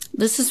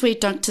this is where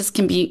doctors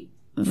can be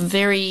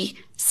very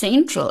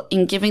central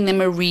in giving them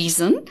a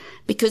reason,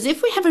 because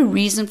if we have a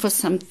reason for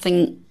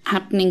something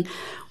happening,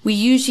 we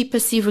usually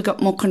perceive we've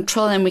got more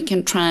control and we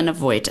can try and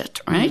avoid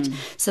it, right?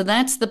 So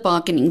that's the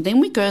bargaining. Then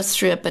we go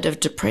through a bit of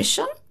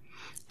depression,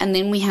 and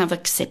then we have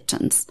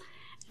acceptance.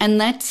 And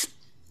that's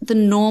the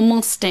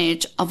normal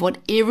stage of what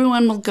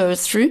everyone will go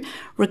through,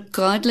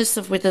 regardless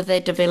of whether they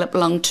develop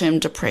long-term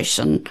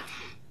depression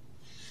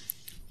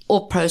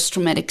or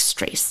post-traumatic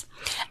stress.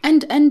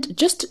 And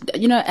just,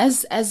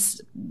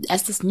 as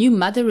this new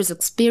mother is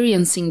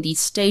experiencing these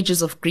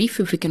stages of grief,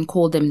 if we can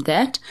call them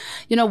that,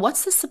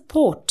 what's the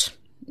support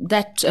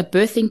that a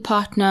birthing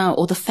partner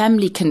or the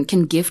family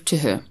can give to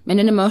her in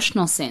an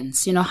emotional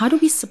sense? How do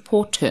we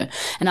support her?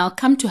 And I'll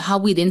come to how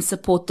we then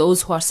support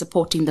those who are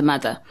supporting the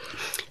mother.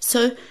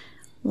 So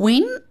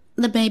when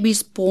the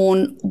baby's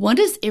born, what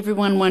does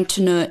everyone want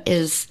to know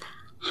is,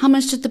 how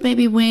much did the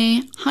baby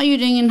weigh? How are you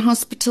doing in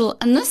hospital?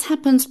 And this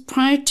happens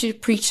prior to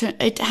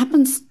preterm. It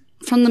happens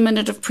from the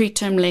minute of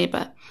preterm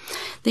labor.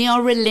 There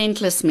are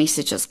relentless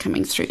messages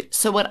coming through.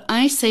 So what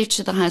I say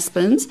to the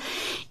husbands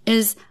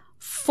is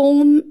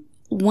form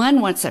one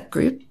WhatsApp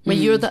group where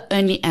you're the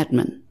only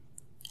admin,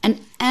 and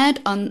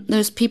add on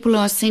those people who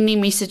are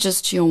sending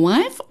messages to your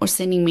wife or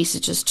sending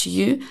messages to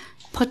you.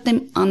 Put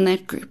them on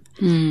that group.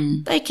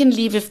 They can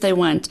leave if they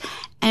want.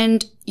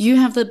 And you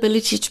have the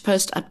ability to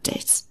post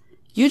updates.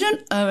 You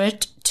don't owe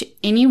it to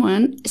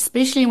anyone,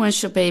 especially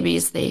once your baby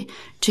is there,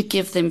 to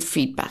give them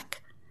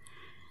feedback.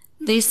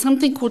 There's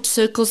something called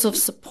circles of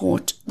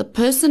support. The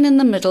person in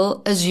the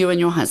middle is you and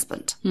your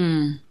husband.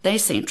 They're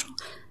central.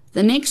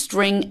 The next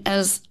ring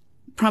is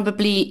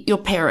probably your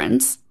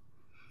parents.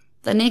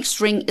 The next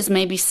ring is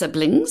maybe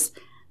siblings,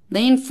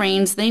 then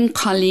friends, then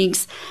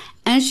colleagues.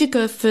 As you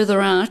go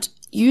further out,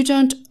 you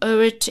don't owe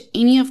it to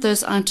any of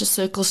those outer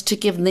circles to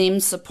give them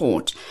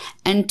support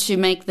and to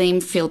make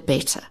them feel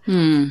better.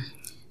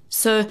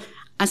 So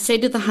I say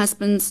to the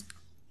husbands,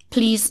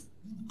 please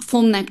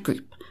form that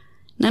group.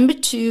 Number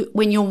 2,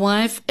 when your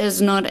wife is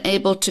not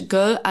able to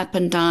go up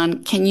and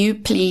down, can you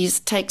please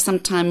take some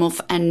time off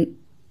and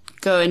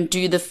go and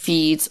do the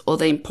feeds or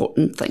the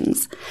important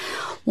things?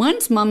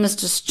 Once mom is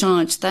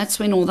discharged, that's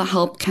when all the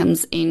help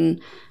comes in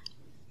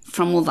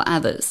from all the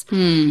others.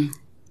 The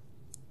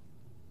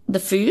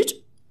food.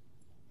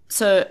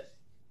 So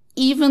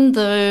even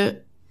though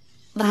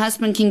the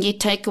husband can get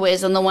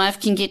takeaways and the wife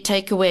can get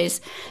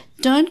takeaways,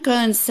 don't go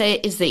and say,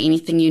 is there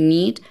anything you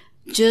need?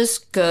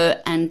 Just go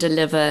and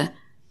deliver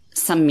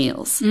some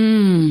meals.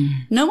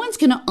 No one's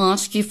going to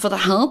ask you for the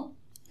help,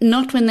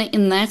 not when they're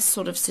in that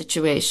sort of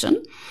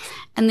situation.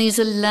 And there's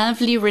a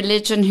lovely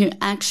religion who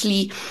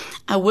actually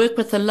I work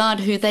with a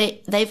lot, who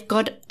they've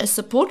got a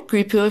support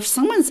group who, if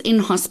someone's in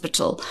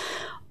hospital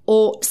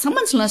or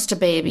someone's lost a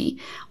baby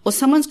or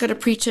someone's got a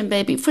preterm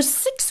baby for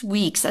 6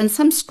 weeks, and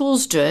some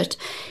schools do it,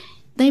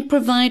 they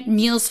provide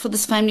meals for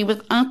this family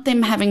without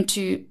them having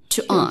to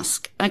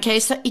ask.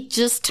 Okay, so it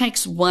just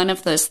takes one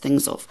of those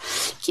things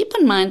off. Keep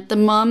in mind, the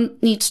mom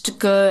needs to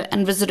go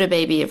and visit her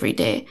baby every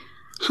day.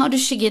 How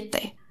does she get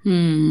there?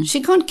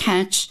 She can't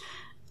catch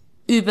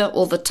Uber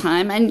all the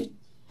time, and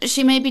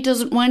she maybe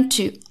doesn't want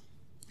to.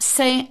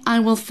 Say, I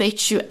will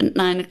fetch you at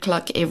 9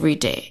 o'clock every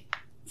day,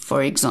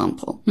 for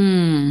example.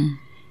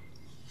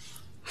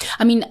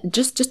 I mean,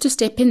 just to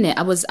step in there,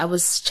 I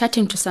was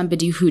chatting to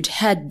somebody who'd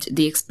had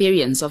the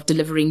experience of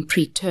delivering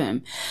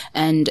preterm,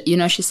 and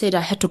she said,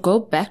 I had to go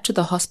back to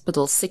the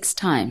hospital 6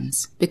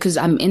 times because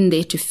I'm in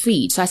there to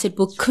feed. So I said,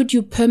 well, could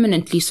you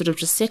permanently sort of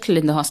just settle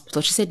in the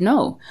hospital? She said,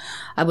 no.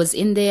 I was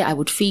in there, I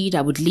would feed,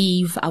 I would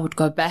leave, I would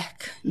go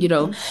back,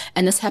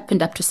 and this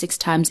happened up to 6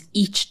 times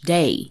each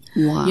day.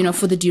 Wow.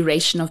 For the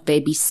duration of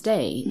baby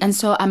stay. And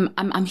so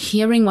I'm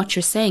hearing what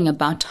you're saying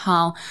about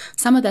how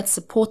some of that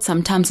support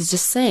sometimes is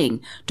just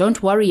saying,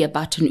 don't worry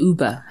about an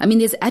Uber. I mean,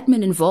 there's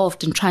admin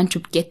involved in trying to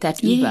get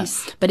that Uber.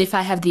 Yes. But if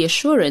I have the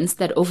assurance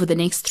that over the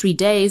next 3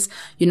 days,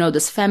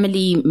 this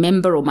family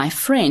member or my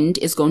friend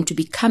is going to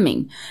be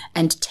coming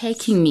and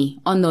taking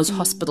me on those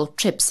hospital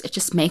trips, it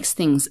just makes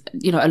things,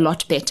 a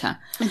lot better.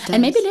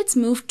 And maybe let's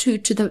move to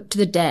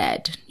the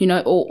dad,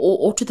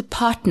 or to the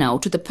partner, or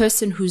to the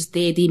person who's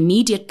there, the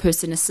immediate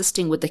person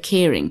assisting with the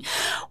caring.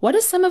 What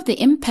is some of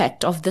the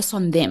impact of this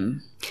on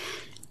them?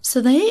 So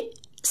they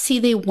see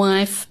their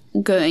wife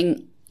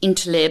going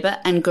into labor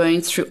and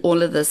going through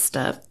all of this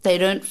stuff. They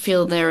don't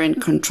feel they're in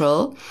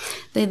control.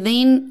 They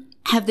then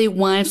have their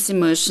wife's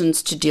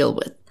emotions to deal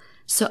with.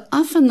 So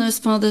often those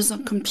fathers are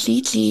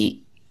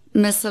completely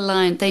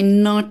misaligned. They're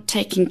not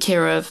taken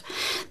care of.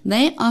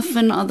 They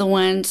often are the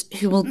ones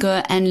who will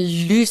go and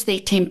lose their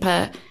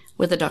temper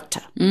with a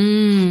doctor.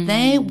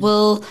 They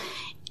will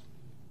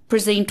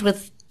present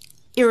with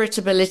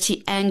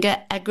irritability,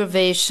 anger,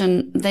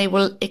 aggravation. They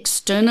will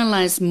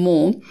externalize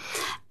more,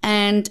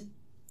 and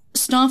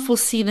staff will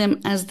see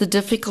them as the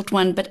difficult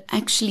one, but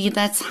actually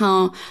that's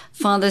how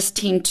fathers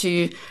tend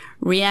to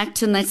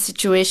react in that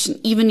situation,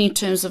 even in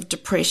terms of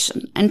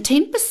depression. And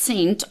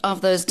 10% of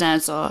those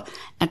dads are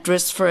at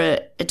risk for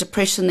a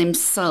depression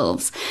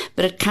themselves,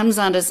 but it comes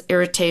out as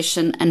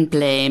irritation and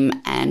blame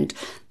and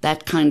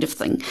that kind of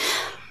thing.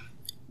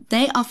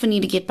 They often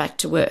need to get back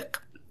to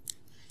work.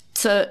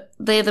 So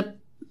they're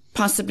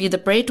possibly the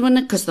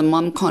breadwinner because the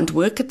mom can't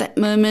work at that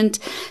moment.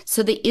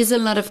 So there is a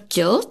lot of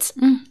guilt.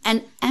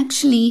 And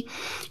actually,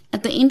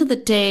 at the end of the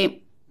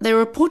day, they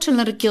report a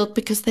lot of guilt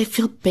because they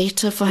feel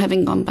better for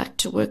having gone back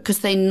to work, because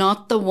they're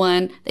not the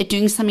one, they're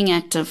doing something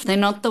active. They're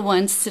not the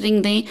one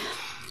sitting there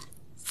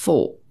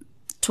for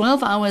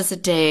 12 hours a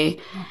day,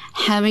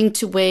 having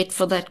to wait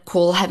for that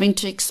call, having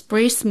to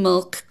express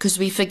milk, because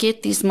we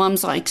forget these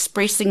moms are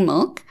expressing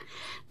milk.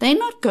 They're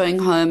not going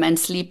home and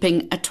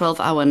sleeping a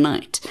 12-hour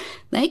night.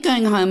 They're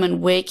going home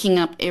and waking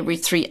up every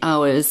 3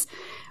 hours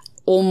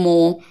or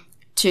more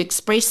to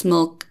express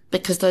milk,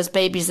 because those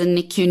babies in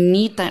NICU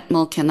need that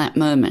milk in that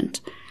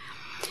moment.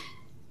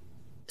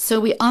 So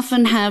we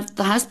often have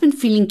the husband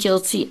feeling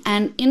guilty,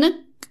 and in a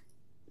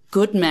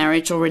good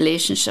marriage or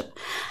relationship,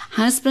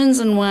 husbands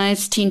and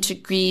wives tend to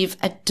grieve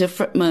at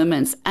different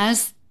moments.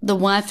 As the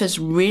wife is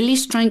really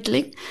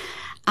struggling,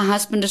 a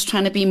husband is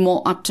trying to be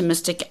more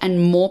optimistic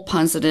and more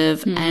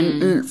positive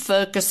and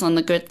focus on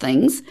the good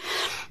things.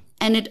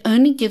 And it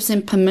only gives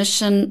him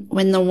permission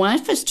when the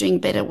wife is doing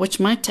better, which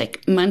might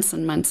take months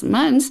and months and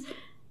months,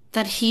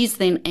 that he's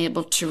then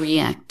able to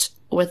react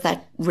with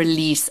that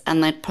release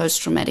and that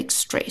post-traumatic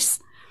stress.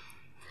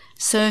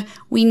 So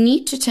we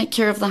need to take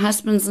care of the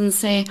husbands and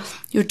say,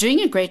 you're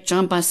doing a great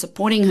job by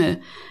supporting her,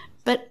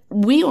 but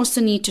we also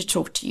need to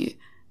talk to you,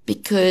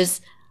 because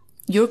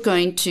you're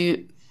going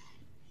to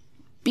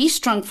be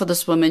strong for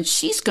this woman.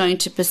 She's going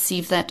to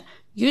perceive that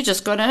you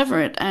just got over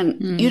it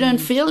and you don't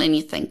feel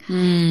anything.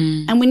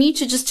 And we need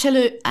to just tell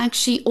her,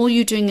 actually, all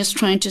you're doing is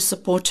trying to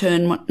support her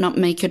and not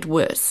make it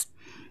worse.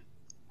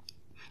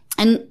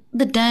 And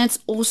the dads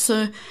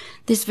also,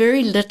 there's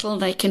very little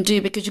they can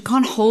do, because you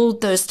can't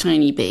hold those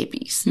tiny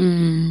babies.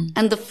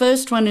 And the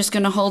first one who's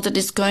going to hold it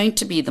is going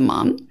to be the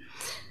mom.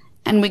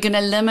 And we're going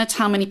to limit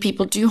how many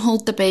people do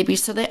hold the baby,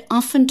 so they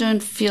often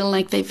don't feel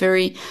like they're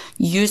very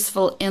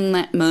useful in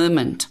that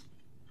moment.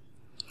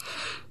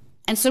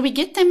 And so I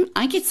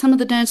get some of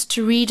the dads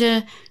to read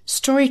a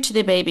story to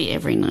their baby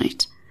every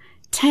night.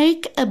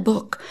 Take a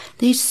book.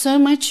 There's so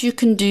much you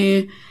can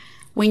do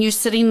when you're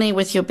sitting there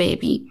with your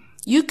baby.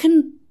 You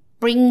can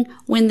bring,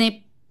 when they're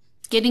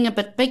getting a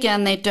bit bigger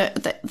and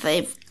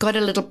they've got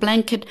a little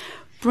blanket,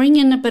 bring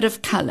in a bit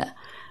of color.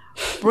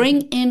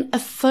 Bring in a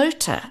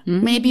photo,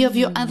 maybe of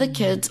your other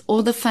kids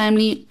or the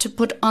family, to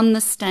put on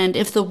the stand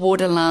if the ward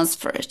allows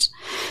for it.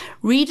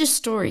 Read a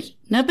story.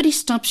 Nobody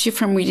stops you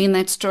from reading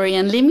that story.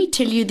 And let me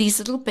tell you, these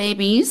little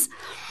babies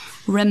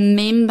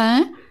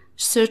remember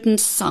certain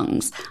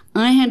songs.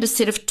 I had a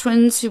set of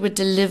twins who were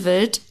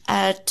delivered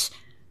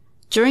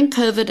during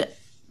COVID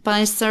by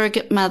a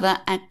surrogate mother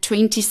at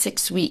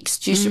 26 weeks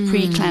due to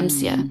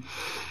preeclampsia,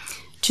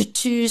 to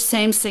two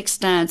same-sex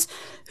dads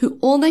who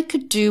all they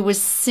could do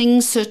was sing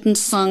certain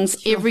songs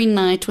every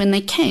night when they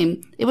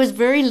came. There was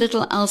very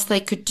little else they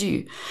could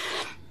do.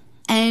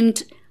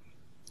 And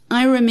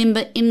I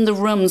remember in the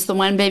rooms, the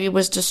one baby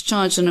was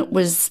discharged, and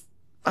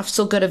I've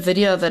still got a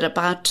video of it,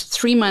 about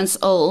 3 months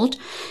old,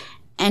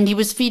 and he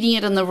was feeding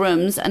it in the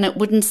rooms and it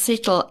wouldn't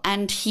settle,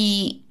 and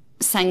he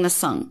sang the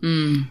song.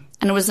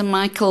 And it was a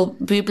Michael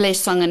Bublé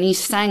song, and he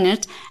sang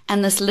it,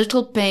 and this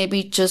little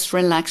baby just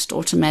relaxed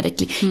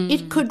automatically.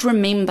 It could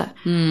remember.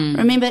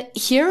 Remember,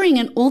 hearing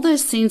and all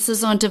those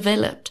senses are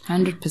developed.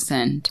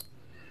 100%.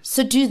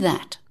 So do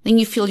that. Then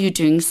you feel you're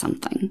doing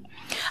something.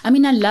 I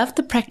mean, I love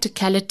the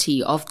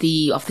practicality of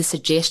the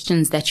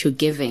suggestions that you're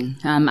giving.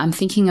 I'm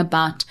thinking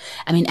about,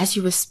 I mean, as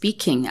you were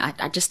speaking,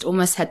 I just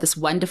almost had this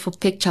wonderful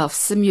picture of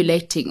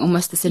simulating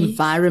almost this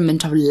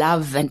environment of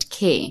love and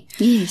care.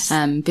 Yes.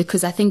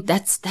 Because I think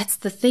that's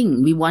the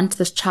thing. We want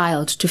this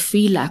child to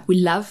feel like we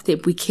love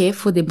them, we care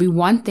for them, we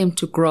want them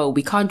to grow.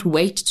 We can't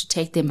wait to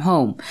take them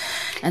home.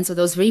 And so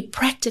those very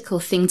practical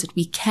things that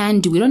we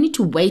can do, we don't need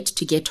to wait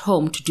to get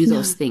home to do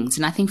those things.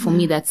 And I think for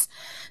me, that's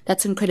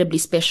incredibly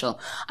special.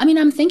 I mean,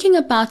 I'm thinking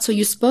about, so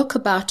you spoke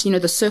about,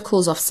 the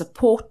circles of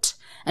support,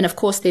 and of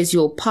course there's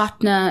your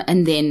partner,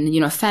 and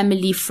then,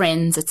 family,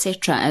 friends,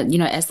 etc.,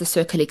 as the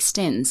circle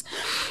extends.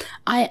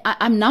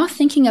 I'm now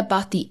thinking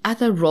about the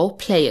other role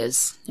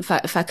players,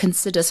 if I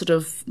consider sort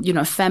of,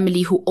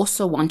 family who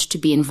also want to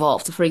be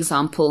involved. So for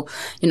example,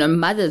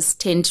 mothers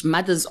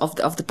of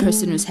the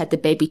person who's had the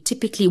baby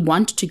typically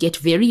want to get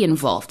very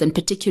involved, and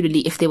particularly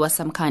if there was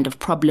some kind of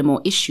problem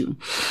or issue.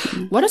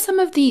 What are some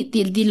of the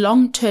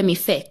long-term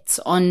effects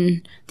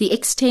on the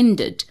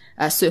extended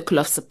circle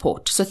of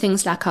support? So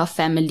things like our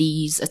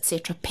families,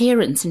 etc.,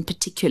 parents in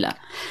particular.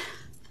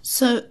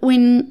 So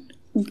when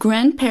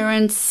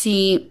grandparents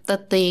see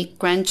that their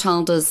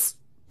grandchild is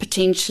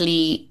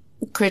potentially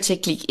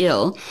critically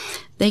ill,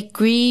 they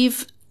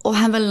grieve or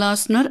have a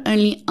loss not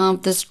only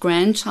of this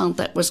grandchild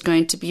that was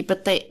going to be,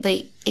 but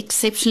they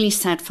exceptionally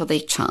sad for their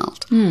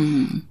child.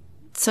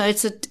 So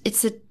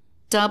it's a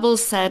double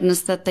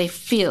sadness that they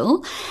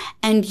feel,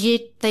 and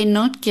yet they're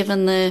not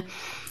given the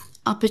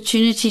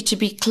opportunity to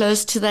be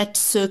close to that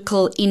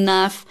circle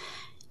enough,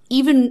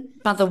 even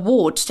by the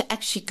wards, to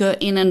actually go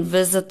in and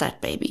visit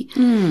that baby.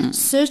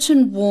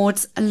 Certain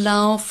wards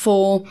allow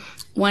for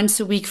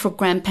once a week for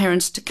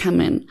grandparents to come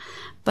in.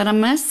 But I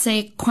must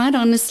say, quite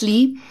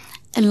honestly,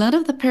 a lot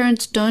of the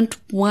parents don't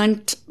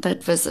want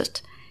that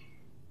visit.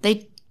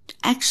 They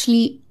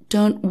actually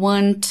don't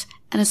want,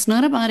 and it's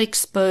not about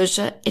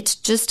exposure, it's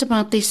just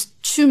about there's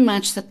too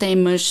much that they're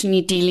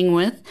emotionally dealing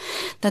with,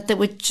 that they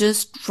would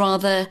just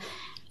rather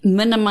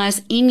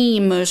minimize any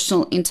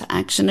emotional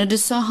interaction. It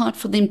is so hard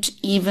for them to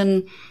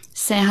even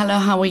say, hello,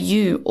 how are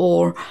you?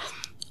 Or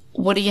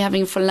what are you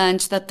having for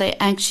lunch? That they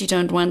actually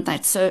don't want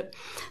that. So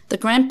the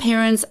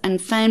grandparents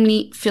and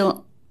family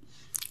feel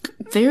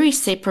very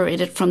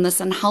separated from this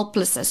and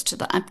helpless as to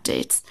the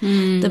updates.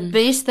 The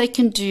best they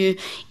can do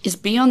is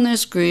be on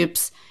those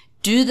groups,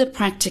 do the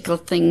practical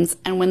things,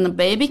 and when the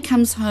baby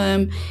comes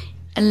home,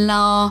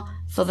 allow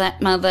for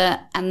that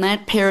mother and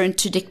that parent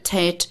to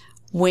dictate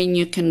when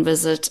you can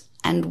visit.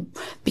 And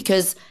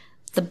because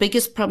the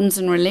biggest problems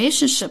in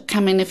relationship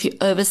come in if you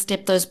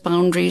overstep those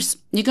boundaries.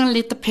 You're going to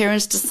let the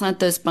parents decide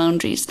those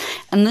boundaries.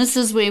 And this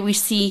is where we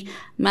see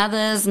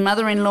mothers,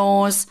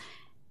 mother-in-laws,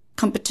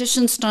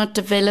 competitions start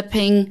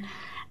developing.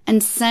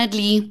 And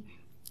sadly,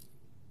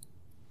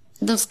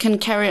 this can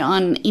carry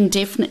on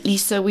indefinitely.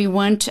 So we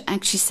want to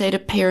actually say to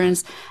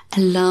parents,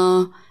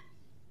 allow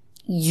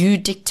you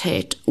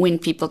dictate when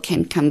people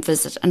can come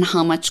visit and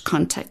how much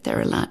contact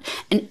they're allowed.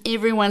 And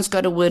everyone's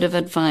got a word of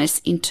advice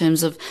in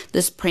terms of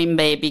this prem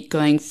baby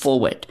going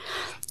forward.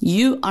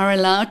 You are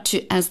allowed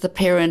to, as the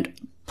parent,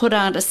 put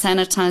out a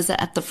sanitizer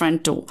at the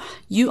front door.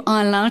 You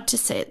are allowed to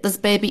say this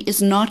baby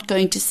is not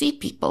going to see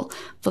people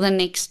for the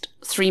next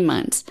 3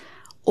 months,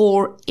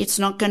 or it's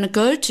not going to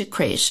go to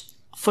creche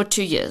for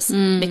 2 years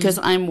because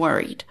I'm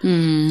worried.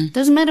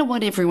 Doesn't matter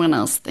what everyone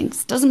else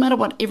thinks. Doesn't matter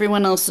what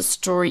everyone else's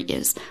story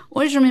is.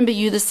 Always remember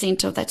you the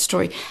center of that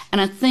story.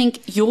 And I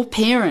think your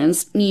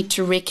parents need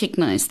to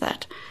recognize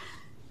that.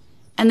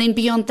 And then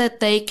beyond that,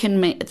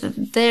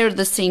 they're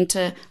the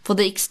center for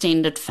the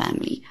extended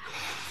family.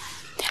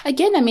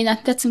 Again, I mean,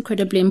 that's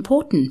incredibly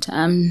important.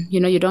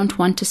 You don't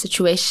want a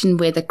situation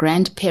where the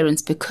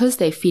grandparents, because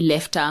they feel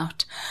left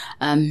out,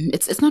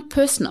 it's not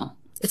personal.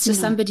 It's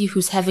just somebody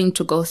who's having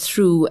to go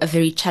through a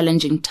very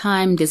challenging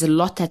time. There's a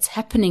lot that's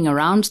happening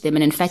around them.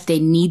 And in fact, they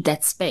need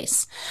that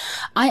space.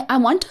 I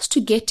want us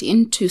to get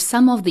into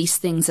some of these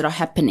things that are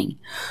happening.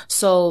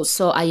 So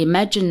I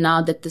imagine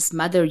now that this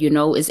mother,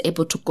 is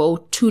able to go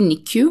to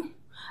NICU,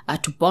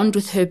 to bond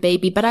with her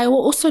baby. But I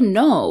also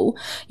know,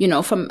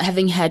 from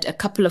having had a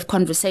couple of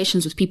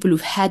conversations with people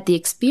who've had the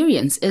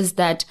experience, is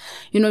that,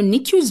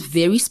 NICU is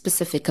very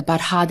specific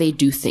about how they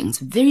do things,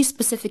 very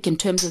specific in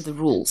terms of the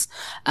rules.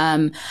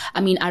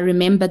 I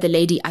remember the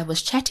lady I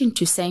was chatting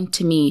to saying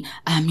to me,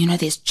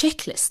 there's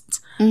checklists.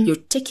 You're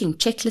ticking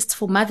checklists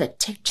for mother,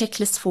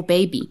 checklists for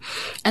baby.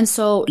 And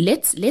so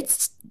let's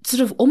sort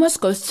of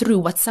almost go through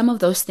what some of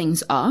those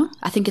things are.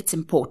 I think it's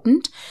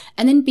important.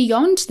 And then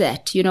beyond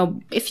that,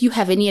 if you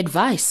have any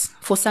advice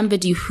for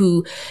somebody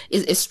who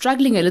is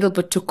struggling a little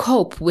bit to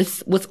cope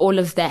with all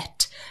of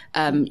that,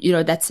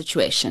 that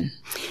situation.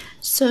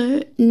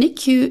 So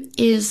NICU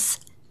is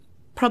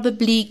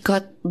probably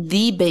got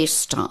the best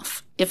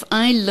staff. If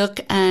I look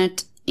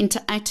at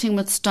interacting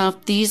with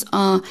staff, these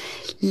are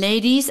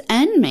ladies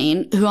and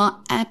men who are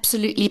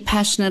absolutely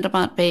passionate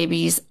about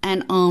babies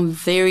and are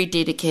very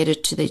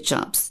dedicated to their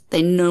jobs.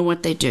 They know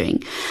what they're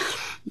doing.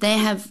 They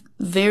have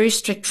very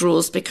strict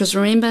rules because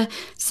remember,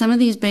 some of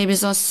these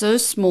babies are so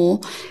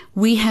small,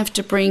 we have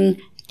to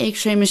bring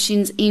x-ray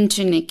machines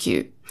into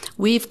NICU.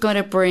 We've got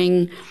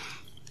to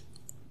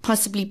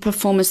possibly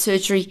perform a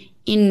surgery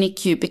in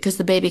NICU because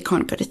the baby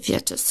can't go to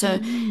theatre. So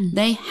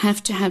they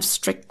have to have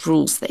strict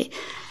rules there.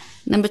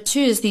 Number 2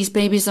 is these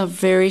babies are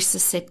very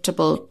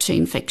susceptible to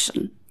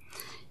infection.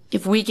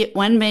 If we get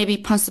one baby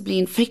possibly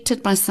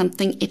infected by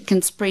something, it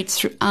can spread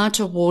throughout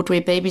a ward where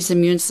babies'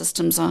 immune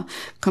systems are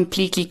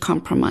completely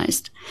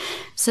compromised.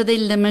 So they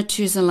limit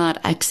who's allowed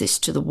access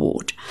to the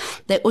ward.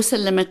 They also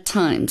limit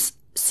times.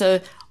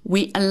 So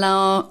we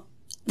allow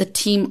the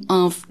team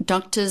of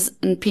doctors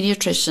and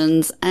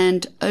pediatricians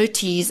and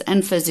OTs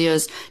and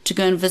physios to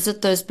go and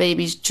visit those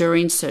babies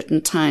during certain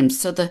times.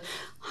 So the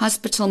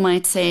hospital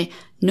might say,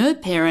 no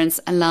parents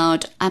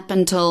allowed up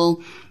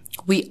until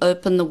we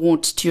open the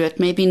wards to you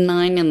at maybe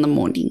 9 in the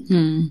morning.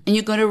 And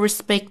you've got to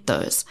respect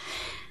those.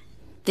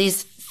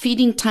 There's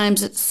feeding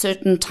times at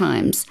certain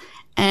times.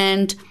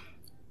 And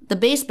the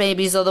best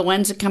babies are the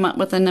ones who come up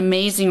with an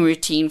amazing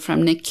routine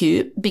from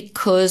NICU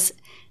because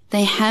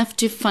they have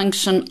to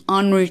function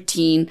on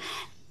routine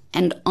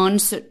and on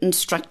certain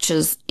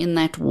structures in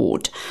that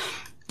ward.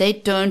 They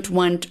don't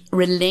want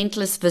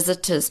relentless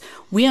visitors.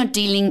 We are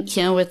dealing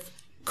here with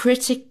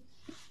critically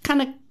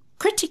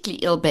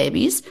ill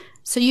babies.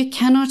 So you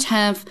cannot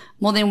have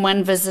more than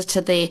one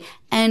visitor there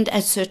and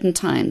at certain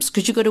times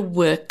because you've got to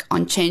work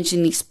on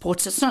changing these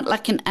ports. It's not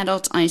like an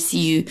adult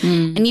ICU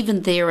and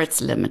even there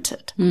it's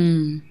limited.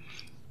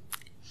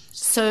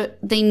 So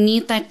they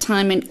need that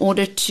time in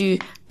order to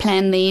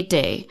plan their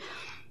day.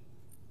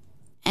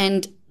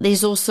 And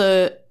there's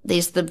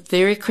the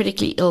very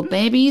critically ill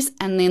babies,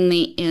 and then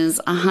there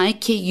is a high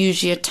care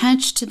usually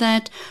attached to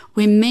that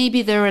where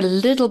maybe they're a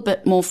little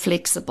bit more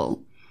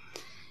flexible,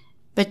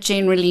 but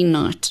generally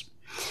not.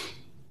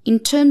 In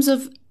terms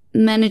of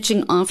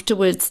managing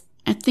afterwards,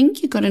 I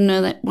think you've got to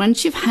know that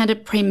once you've had a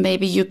prem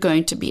baby, you're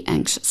going to be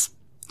anxious.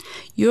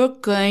 You're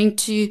going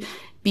to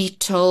be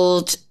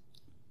told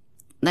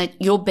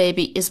that your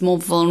baby is more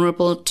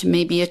vulnerable to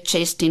maybe a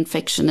chest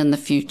infection in the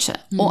future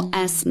or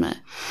asthma.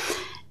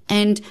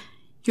 And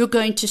you're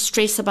going to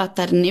stress about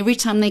that. And every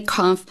time they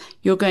cough,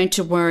 you're going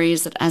to worry,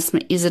 is it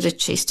asthma? Is it a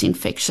chest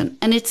infection?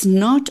 And it's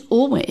not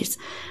always.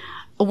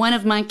 One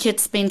of my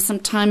kids spent some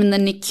time in the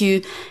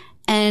NICU,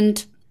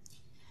 and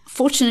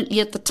fortunately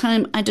at the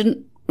time, I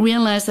didn't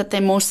realize that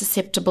they're more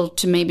susceptible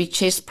to maybe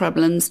chest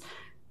problems.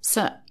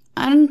 So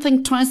I didn't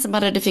think twice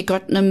about it if he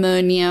got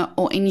pneumonia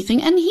or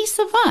anything, and he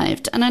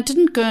survived. And I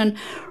didn't go and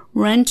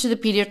run to the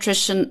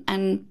pediatrician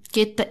and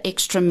get the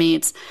extra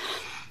meds.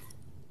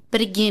 But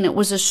again, it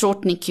was a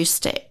short NICU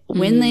stay.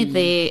 When they're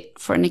there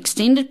for an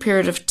extended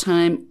period of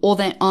time, or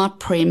they are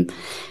prem,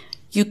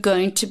 you're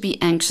going to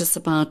be anxious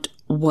about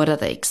what are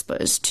they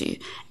exposed to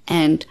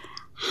and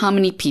how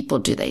many people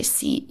do they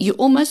see. You're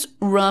almost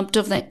robbed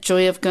of that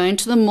joy of going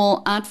to the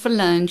mall, out for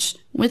lunch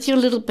with your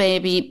little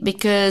baby,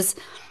 because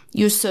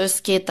you're so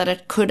scared that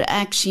it could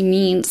actually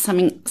mean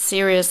something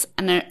serious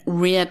and a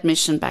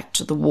readmission back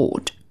to the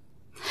ward.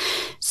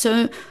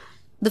 So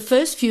the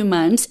first few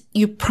months,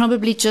 you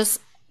probably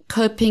just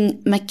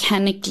coping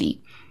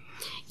mechanically.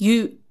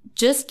 You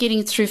just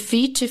getting through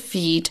feed to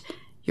feed.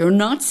 You're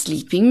not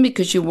sleeping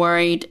because you're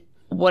worried,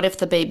 what if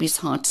the baby's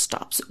heart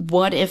stops?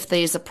 What if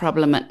there's a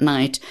problem at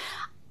night?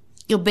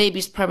 Your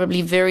baby's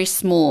probably very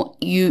small.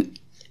 You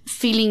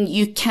feeling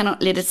you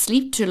cannot let it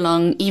sleep too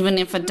long, even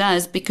if it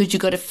does, because you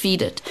got to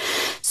feed it.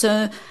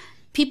 So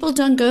people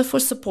don't go for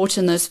support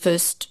in those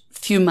first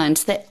few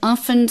months. They're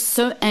often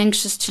so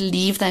anxious to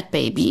leave that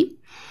baby,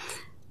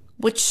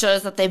 which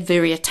shows that they're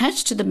very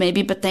attached to the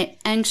baby, but they're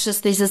anxious.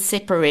 There's a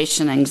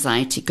separation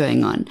anxiety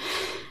going on.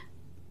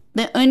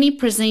 They only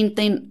present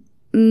then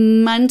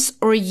months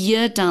or a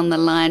year down the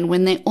line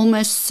when they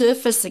almost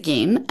surface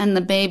again and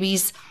the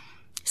baby's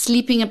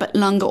sleeping a bit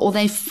longer, or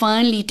they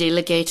finally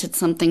delegated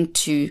something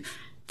to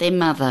their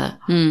mother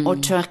or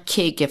to a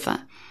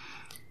caregiver.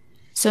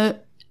 So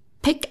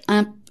pick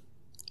up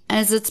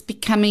as it's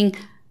becoming,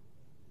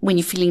 when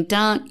you're feeling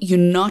down, you're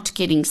not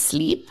getting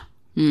sleep.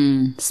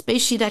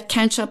 Especially that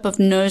catch up of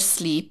no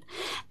sleep.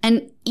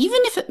 And even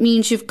if it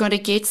means you've got to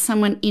get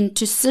someone in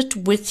to sit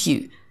with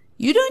you,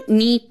 you don't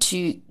need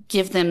to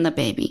give them the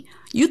baby.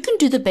 You can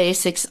do the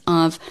basics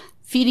of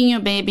feeding your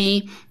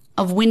baby,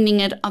 of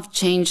weaning it, of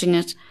changing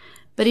it.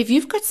 But if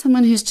you've got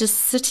someone who's just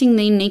sitting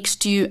there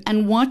next to you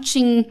and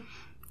watching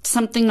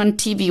something on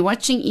TV,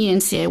 watching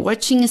ENCA,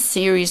 watching a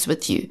series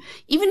with you,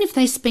 even if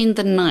they spend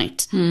the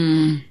night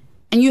and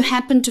you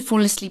happen to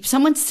fall asleep,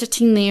 someone's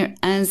sitting there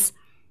as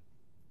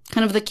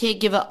kind of the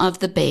caregiver of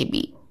the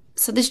baby.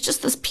 So there's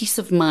just this peace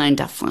of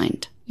mind, I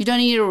find. You don't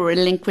need to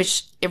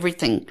relinquish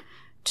everything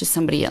to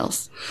somebody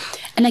else.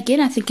 And again,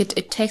 I think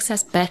it takes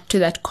us back to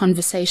that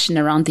conversation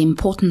around the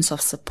importance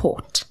of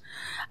support.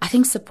 I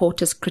think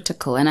support is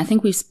critical, and I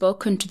think we've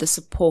spoken to the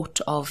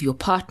support of your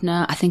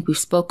partner. I think we've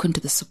spoken to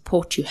the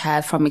support you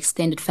have from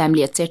extended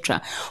family,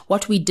 etc.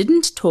 What we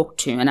didn't talk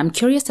to, and I'm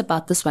curious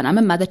about this one, I'm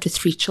a mother to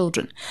 3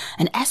 children.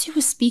 And as you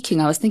were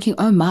speaking, I was thinking,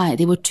 oh my,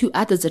 there were 2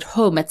 others at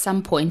home at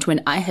some point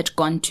when I had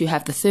gone to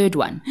have the 3rd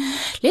one.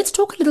 Let's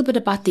talk a little bit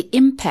about the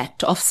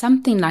impact of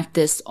something like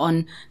this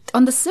on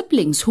the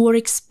siblings who are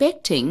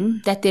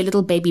expecting that their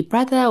little baby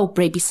brother or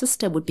baby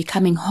sister would be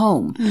coming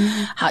home.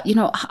 How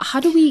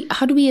do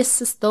we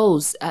assist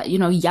those,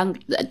 young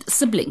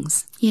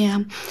siblings? Yeah.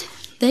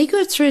 They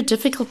go through a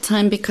difficult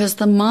time because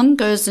the mom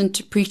goes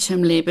into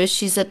preterm labor.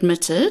 She's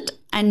admitted,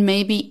 and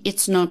maybe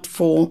it's not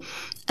for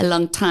a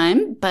long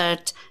time,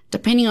 but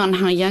depending on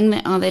how young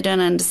they are, they don't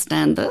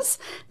understand this.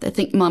 They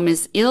think mom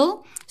is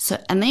ill.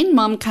 And then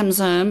mom comes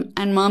home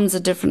and mom's a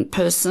different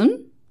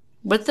person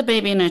with the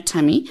baby in her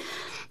tummy.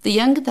 The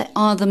younger they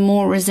are, the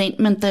more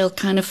resentment they'll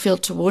kind of feel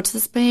towards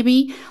this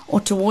baby or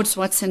towards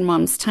what's in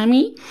mom's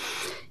tummy.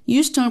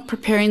 You start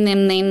preparing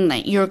them then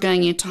that you're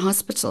going into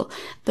hospital.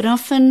 But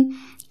often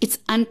it's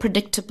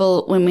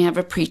unpredictable when we have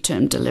a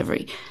preterm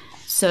delivery.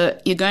 So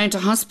you're going to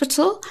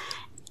hospital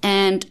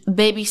and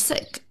baby's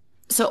sick.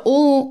 So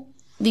all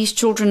these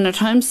children at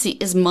home see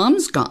is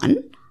mom's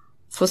gone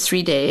for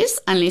 3 days,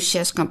 unless she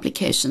has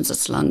complications,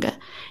 it's longer.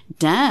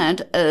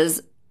 Dad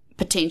is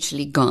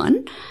potentially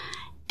gone.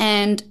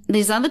 And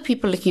there's other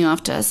people looking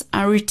after us.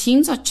 Our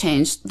routines are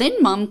changed.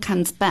 Then mom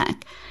comes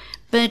back,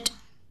 but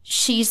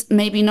she's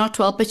maybe not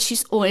well, but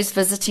she's always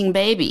visiting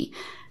baby.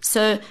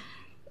 So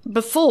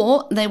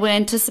before they were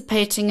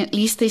anticipating at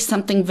least there's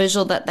something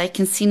visual that they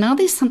can see. Now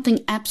there's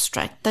something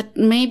abstract that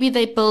maybe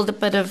they build a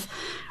bit of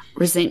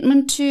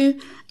resentment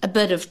to, a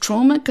bit of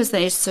trauma because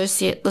they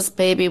associate this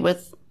baby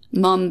with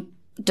mom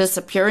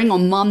disappearing or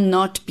mom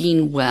not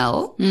being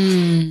well.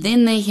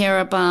 Then they hear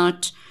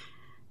about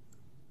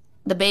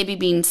the baby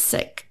being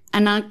sick.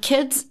 And our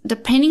kids,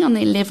 depending on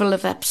their level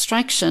of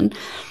abstraction,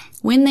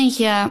 when they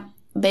hear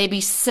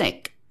baby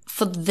sick,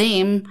 for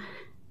them,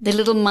 their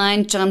little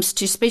mind jumps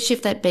to, especially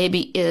if that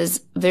baby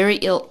is very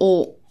ill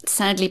or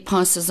sadly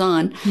passes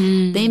on,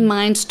 their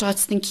mind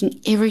starts thinking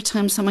every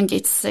time someone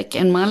gets sick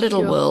in my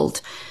little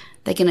world,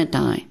 they're going to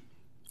die.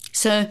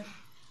 So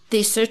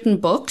there's certain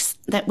books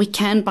that we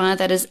can buy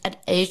that is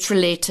at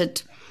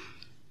age-related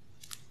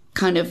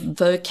kind of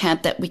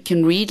vocab that we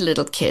can read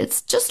little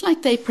kids, just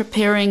like they're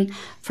preparing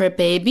for a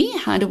baby.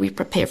 How do we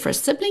prepare for a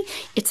sibling?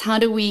 It's how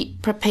do we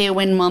prepare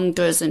when mom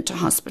goes into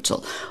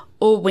hospital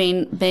or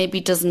when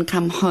baby doesn't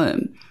come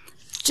home,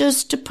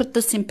 just to put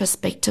this in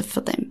perspective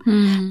for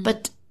them.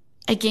 But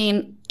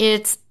again,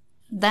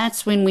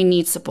 that's when we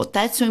need support.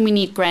 That's when we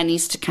need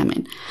grannies to come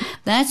in.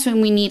 That's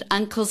when we need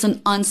uncles and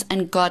aunts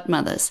and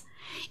godmothers.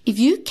 If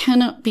you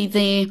cannot be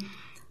there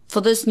for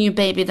this new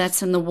baby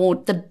that's in the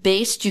ward, the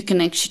best you can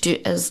actually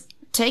do is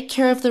take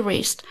care of the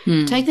rest.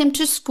 Take them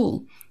to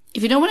school.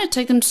 If you don't want to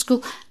take them to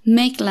school,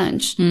 make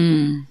lunch.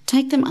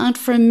 Take them out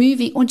for a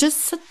movie or just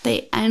sit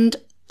there and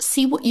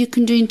see what you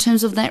can do in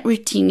terms of that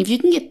routine. If you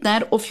can get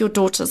that off your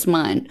daughter's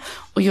mind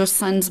or your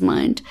son's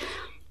mind,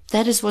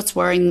 that is what's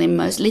worrying them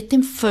most. Let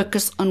them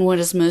focus on what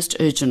is most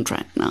urgent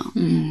right now.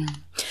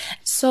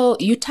 So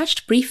you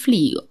touched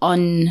briefly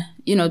on,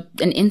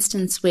 an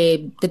instance where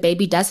the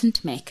baby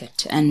doesn't make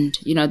it and,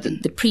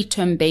 the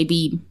preterm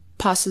baby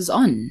passes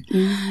on.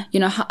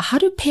 How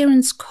do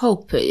parents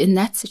cope in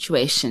that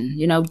situation?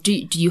 Do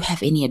you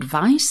have any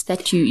advice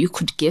that you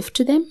could give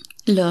to them?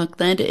 Look,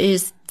 that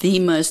is the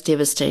most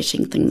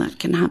devastating thing that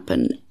can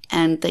happen.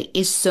 And there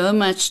is so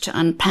much to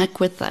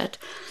unpack with that.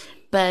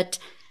 But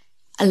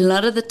a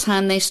lot of the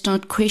time they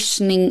start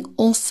questioning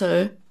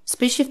also,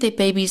 especially if their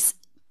baby's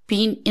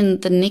been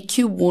in the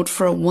NICU ward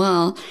for a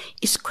while,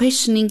 is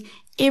questioning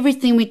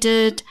everything we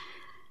did.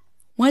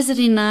 Was it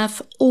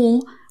enough?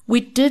 Or we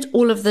did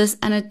all of this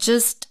and it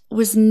just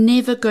was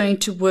never going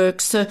to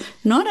work. So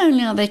not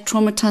only are they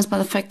traumatized by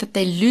the fact that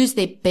they lose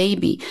their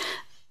baby,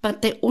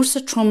 but they're also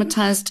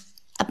traumatized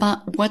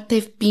about what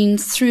they've been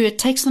through. It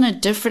takes on a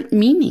different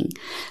meaning.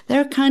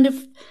 They're kind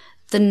of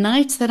the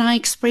nights that I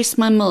expressed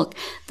my milk,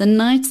 the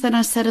nights that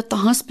I sat at the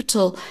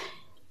hospital,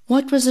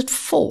 what was it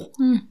for?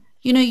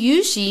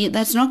 Usually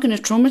that's not going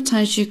to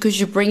traumatize you because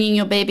you're bringing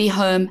your baby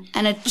home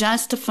and it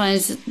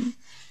justifies,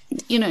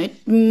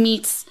 it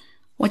meets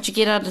what you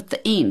get out at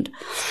the end.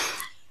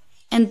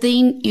 And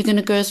then you're going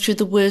to go through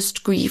the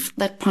worst grief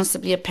that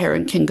possibly a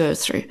parent can go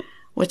through,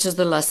 which is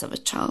the loss of a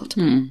child.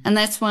 And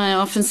that's why I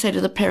often say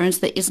to the parents,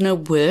 there is no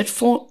word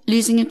for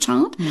losing a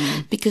child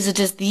because it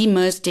is the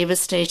most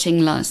devastating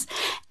loss.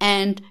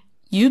 And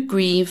you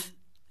grieve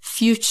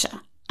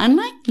future.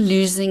 Unlike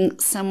losing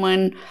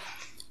someone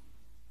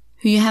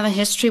who you have a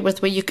history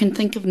with where you can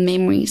think of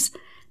memories,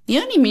 the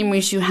only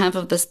memories you have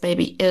of this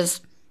baby is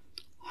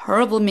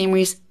horrible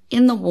memories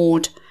in the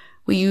ward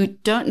where you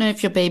don't know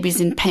if your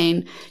baby's in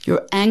pain.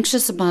 You're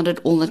anxious about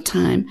it all the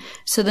time.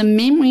 So the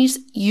memories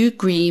you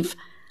grieve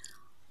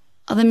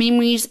are the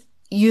memories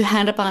you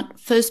had about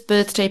first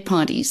birthday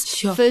parties,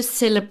 first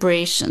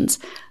celebrations,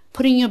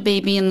 putting your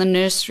baby in the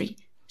nursery.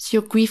 So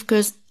your grief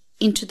goes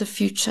into the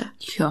future.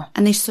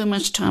 And there's so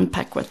much to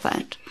unpack with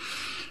that.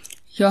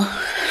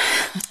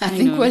 I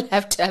think we'll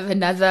have to have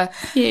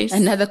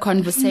another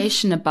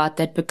conversation about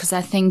that, because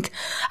I think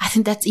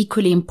that's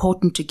equally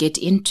important to get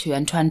into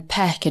and to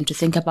unpack and to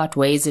think about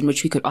ways in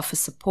which we could offer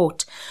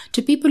support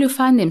to people who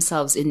find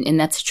themselves in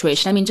that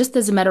situation. I mean, just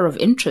as a matter of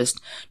interest,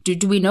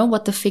 do we know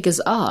what the figures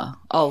are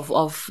of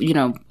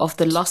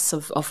the loss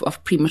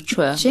of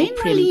premature generally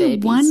or preem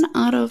babies? 1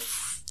 out of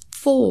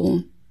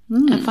 4,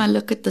 if I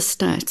look at the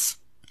stats.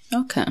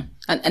 Okay.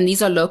 And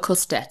these are local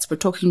stats. We're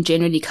talking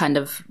generally kind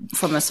of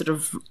from a sort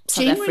of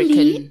South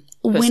African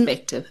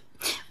perspective.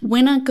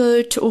 When I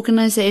go to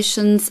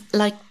organizations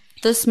like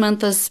this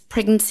month is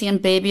Pregnancy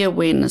and Baby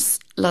Awareness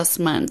last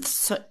month.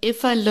 So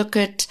if I look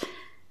at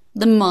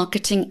the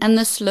marketing and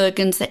the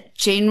slogans that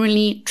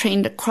generally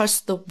trend across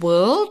the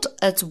world,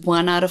 it's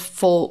 1 out of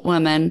 4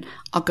 women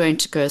are going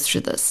to go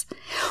through this,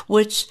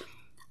 which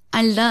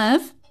I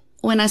love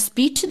when I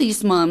speak to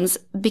these moms,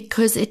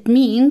 because it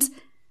means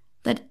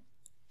that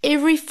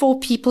every 4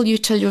 people you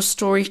tell your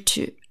story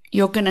to,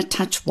 you're going to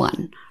touch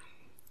one.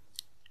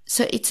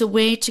 So it's a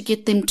way to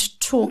get them to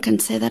talk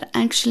and say that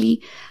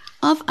actually,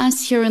 of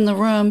us here in the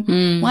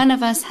room, one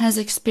of us has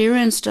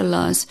experienced a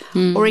loss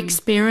or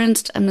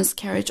experienced a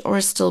miscarriage or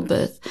a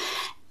stillbirth.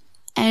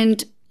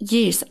 And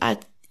yes,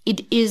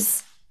 it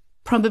is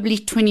probably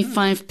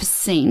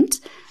 25%,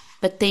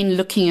 but then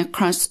looking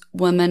across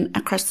women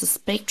across the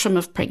spectrum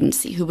of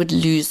pregnancy who would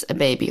lose a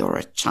baby or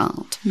a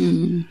child.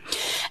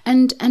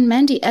 And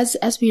Mandy,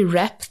 as we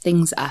wrap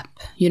things up,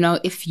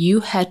 if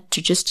you had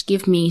to just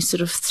give me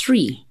sort of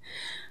three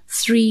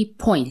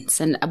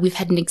points, and we've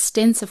had an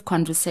extensive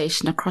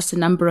conversation across a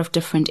number of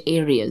different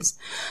areas,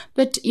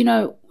 but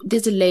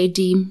there's a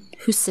lady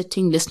who's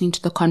sitting listening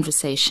to the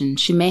conversation.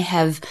 She may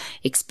have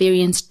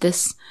experienced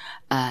this.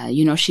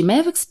 She may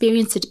have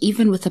experienced it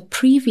even with a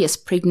previous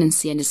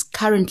pregnancy and is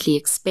currently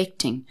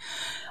expecting.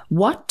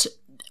 What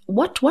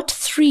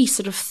 3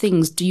 sort of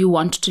things do you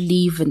want to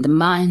leave in the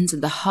minds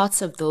and the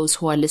hearts of those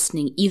who are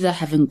listening, either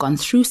having gone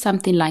through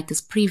something like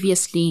this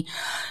previously,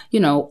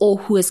 or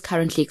who is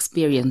currently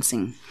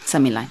experiencing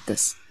something like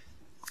this?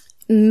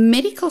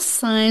 Medical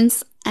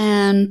science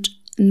and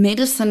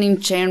medicine in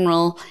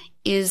general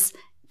is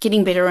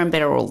getting better and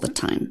better all the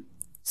time.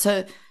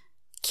 So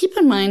keep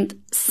in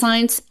mind,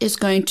 science is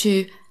going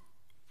to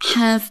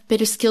have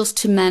better skills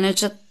to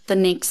manage it the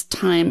next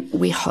time,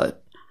 we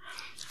hope.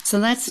 So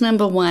that's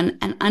number one,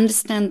 and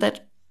understand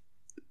that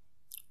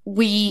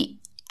we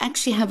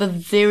actually have a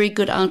very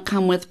good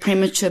outcome with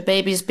premature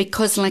babies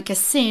because, like I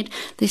said,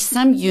 there's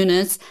some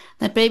units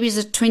that babies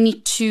at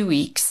 22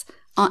 weeks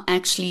are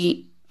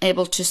actually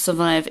able to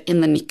survive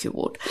in the NICU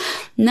ward.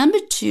 Number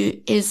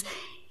two is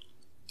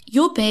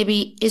your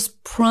baby is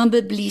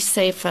probably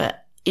safer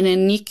in a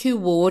NICU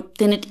ward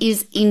than it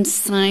is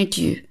inside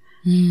you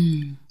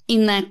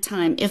in that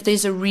time. If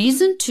there's a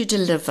reason to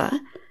deliver,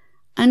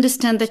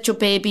 understand that your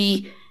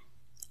baby,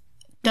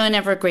 don't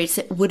ever regret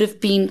it, would have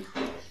been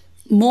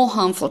more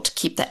harmful to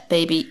keep that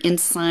baby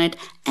inside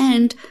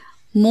and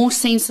more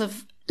sense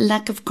of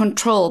lack of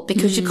control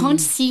because you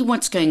can't see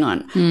what's going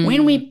on.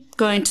 When we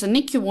go into the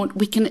NICU ward,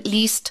 we can at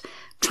least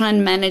try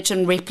and manage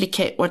and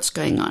replicate what's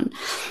going on.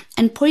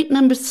 And point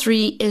number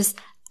three is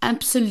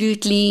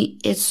absolutely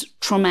it's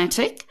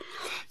traumatic.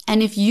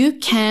 And if you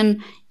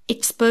can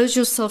expose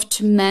yourself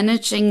to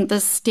managing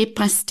this step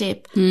by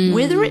step,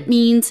 whether it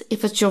means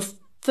if it's your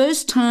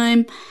first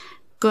time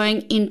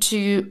going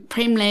into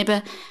prem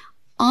labor,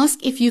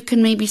 ask if you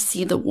can maybe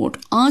see the ward.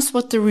 Ask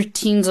what the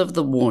routines of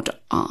the ward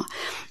are.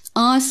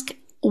 Ask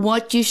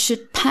what you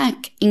should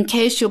pack in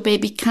case your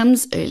baby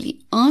comes early.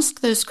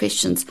 Ask those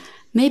questions.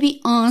 Maybe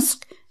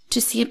ask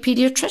to see a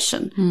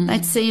pediatrician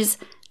that says,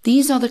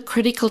 these are the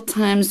critical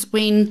times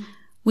when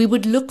we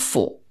would look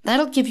for.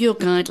 That'll give you a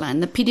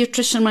guideline. The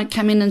pediatrician might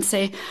come in and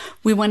say,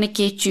 we want to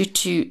get you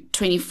to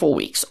 24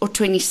 weeks or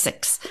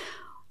 26.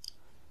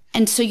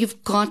 And so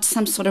you've got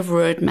some sort of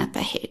roadmap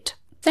ahead.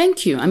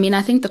 Thank you. I mean,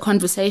 I think the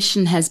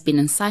conversation has been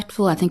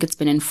insightful. I think it's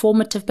been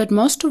informative, but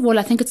most of all,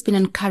 I think it's been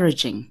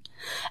encouraging.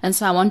 And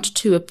so I want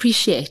to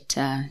appreciate,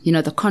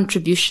 the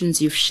contributions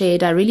you've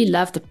shared. I really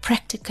love the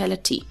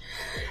practicality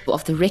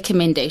of the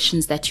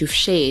recommendations that you've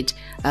shared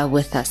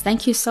with us.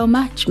 Thank you so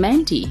much,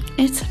 Mandy.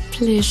 It's a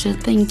pleasure.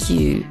 Thank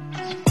you.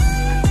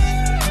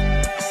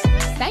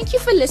 Thank you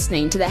for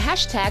listening to the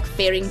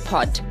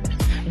 #FairingPod.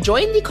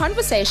 Join the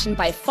conversation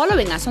by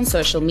following us on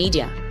social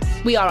media.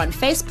 We are on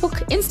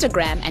Facebook,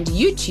 Instagram, and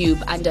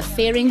YouTube under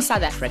Fairing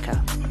South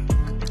Africa.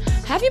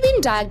 Have you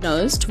been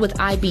diagnosed with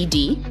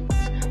IBD?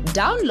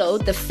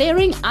 Download the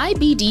Fairing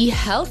IBD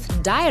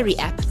Health Diary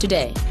app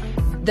today.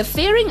 The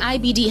Fairing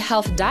IBD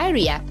Health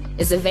Diary app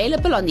is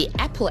available on the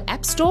Apple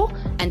App Store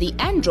and the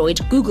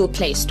Android Google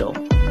Play Store.